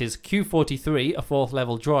passing parties Q43, a 4th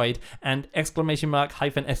level droid, and ! His telepathic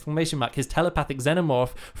xenomorph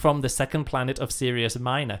from the second planet of Sirius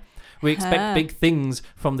Minor. We expect big things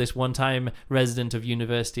from this one-time resident of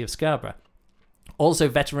University of Scarborough. Also,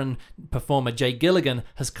 veteran performer Jay Gilligan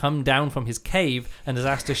has come down from his cave and has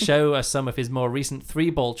asked to show us some of his more recent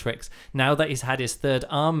 3-ball tricks. Now that he's had his third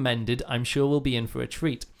arm mended, I'm sure we'll be in for a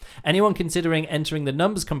treat. Anyone considering entering the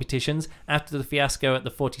numbers competitions after the fiasco at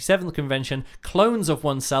the 47th convention, clones of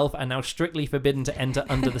oneself are now strictly forbidden to enter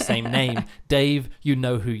under the same name. Dave, you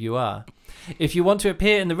know who you are. If you want to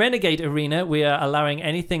appear in the Renegade arena, we are allowing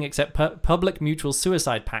anything except public mutual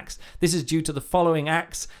suicide pacts. This is due to the following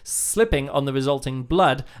acts slipping on the resulting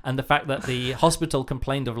blood and the fact that the hospital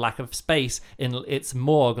complained of lack of space in its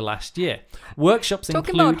morgue last year. Workshops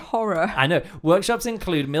Talking include... about horror. I know. Workshops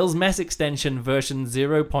include Mills Mess Extension version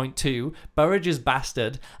 0.2, Burridge's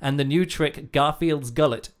Bastard, and the new trick Garfield's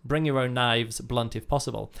Gullet. Bring your own knives, blunt if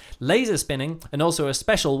possible. Laser spinning, and also a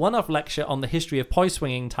special one-off lecture on the history of poi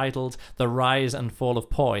swinging titled The Rise and Fall of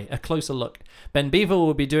Poi, a closer look. Ben Beaver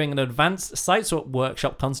will be doing an advanced site swap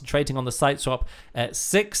workshop concentrating on the site swap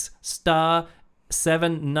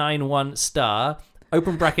 6*791*,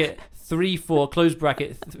 open bracket 34 close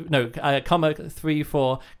bracket comma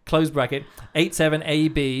 34 close bracket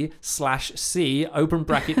 87AB/C open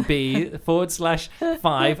bracket B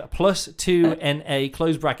 /5 plus 2NA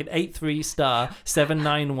close bracket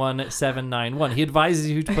 83*791*791. He advises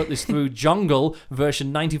you to put this through Jungle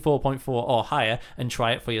version 94.4 or higher and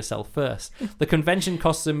try it for yourself first. The convention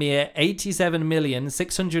costs a mere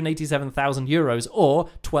 €87,687,000 or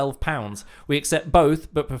 £12. We accept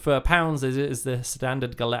both, but prefer pounds as it is the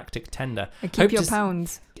standard galactic tender. Keep your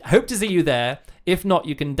pounds. Hope to see you there. If not,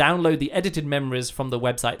 you can download the edited memories from the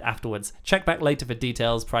website afterwards. Check back later for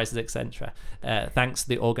details, prices, etc. Thanks,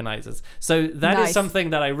 the organisers. So that is something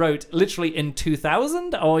that I wrote literally in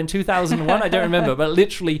 2000 or in 2001. I don't remember, but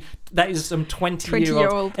literally that is some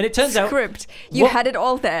 20-year-old. And it turns out... script. You had it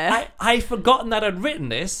all there. I'd forgotten that I'd written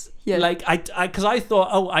this. Yeah. Like because I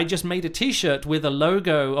thought, I just made a T-shirt with a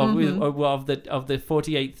logo of the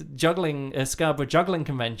 48th Scarborough Juggling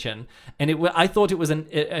Convention, and I thought it was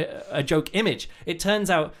a joke image. It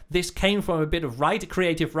turns out this came from a bit of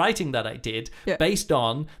creative writing that I did based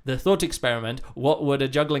on the thought experiment: what would a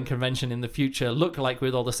juggling convention in the future look like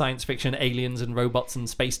with all the science fiction, aliens and robots and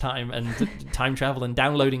space time and time travel and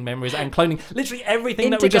downloading memories and cloning, literally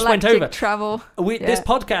everything that we just went over. Travel. This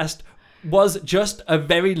podcast was just a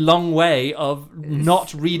very long way of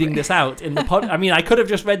not reading this out in the pod. I mean, I could have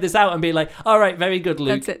just read this out and be like, all right, very good,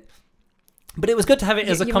 Luke. That's it. But it was good to have it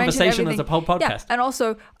as a conversation, as a whole podcast. Yeah, and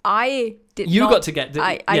also I got to get.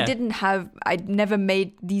 I didn't have. I never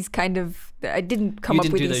made these kind of. I didn't come up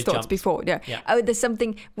with these thoughts before. Yeah. Oh, there's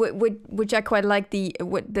something which I quite like. The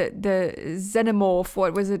xenomorph.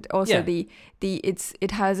 What was it? Also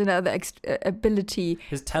it has another ability.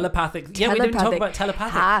 His telepathic. Yeah, we didn't talk about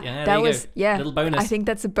telepathic. That was little bonus. I think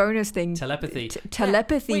that's a bonus thing. Telepathy.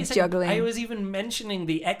 Telepathy juggling. I was even mentioning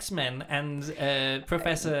the X-Men and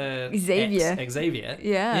Professor Xavier.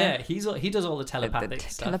 Yeah. He does all the telepathic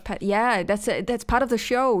stuff. That's part of the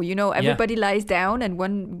show. You know, everybody lies down and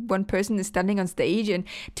one person is standing on stage and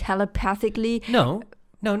telepathically. No,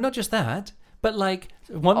 not just that. But like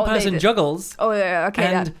one person juggles,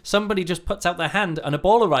 and somebody just puts out their hand, and a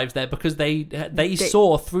ball arrives there because they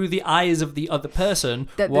saw through the eyes of the other person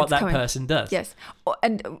what that person does. Yes,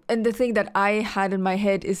 and the thing that I had in my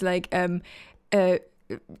head is like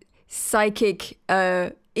psychic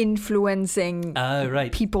influencing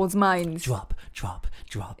people's minds. Drop.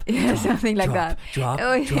 Yeah, something like that.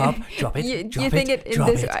 Drop it. You think it in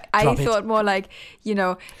this? I thought more like, you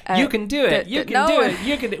know. You can do it. You can do it.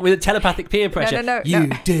 You can with telepathic peer pressure. No. You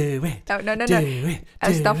do it.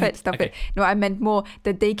 No. Stop it. No, I meant more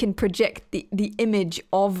that they can project the image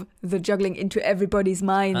of the juggling into everybody's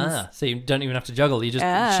minds. So you don't even have to juggle. You just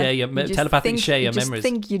share your telepathic share your memories. You just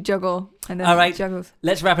think you juggle, and then all right, juggles.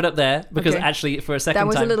 Let's wrap it up there because actually, for a second that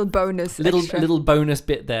was a little bonus. Little bonus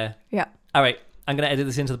bit there. Yeah. All right. I'm going to edit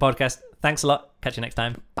this into the podcast. Thanks a lot. Catch you next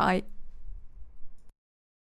time. Bye.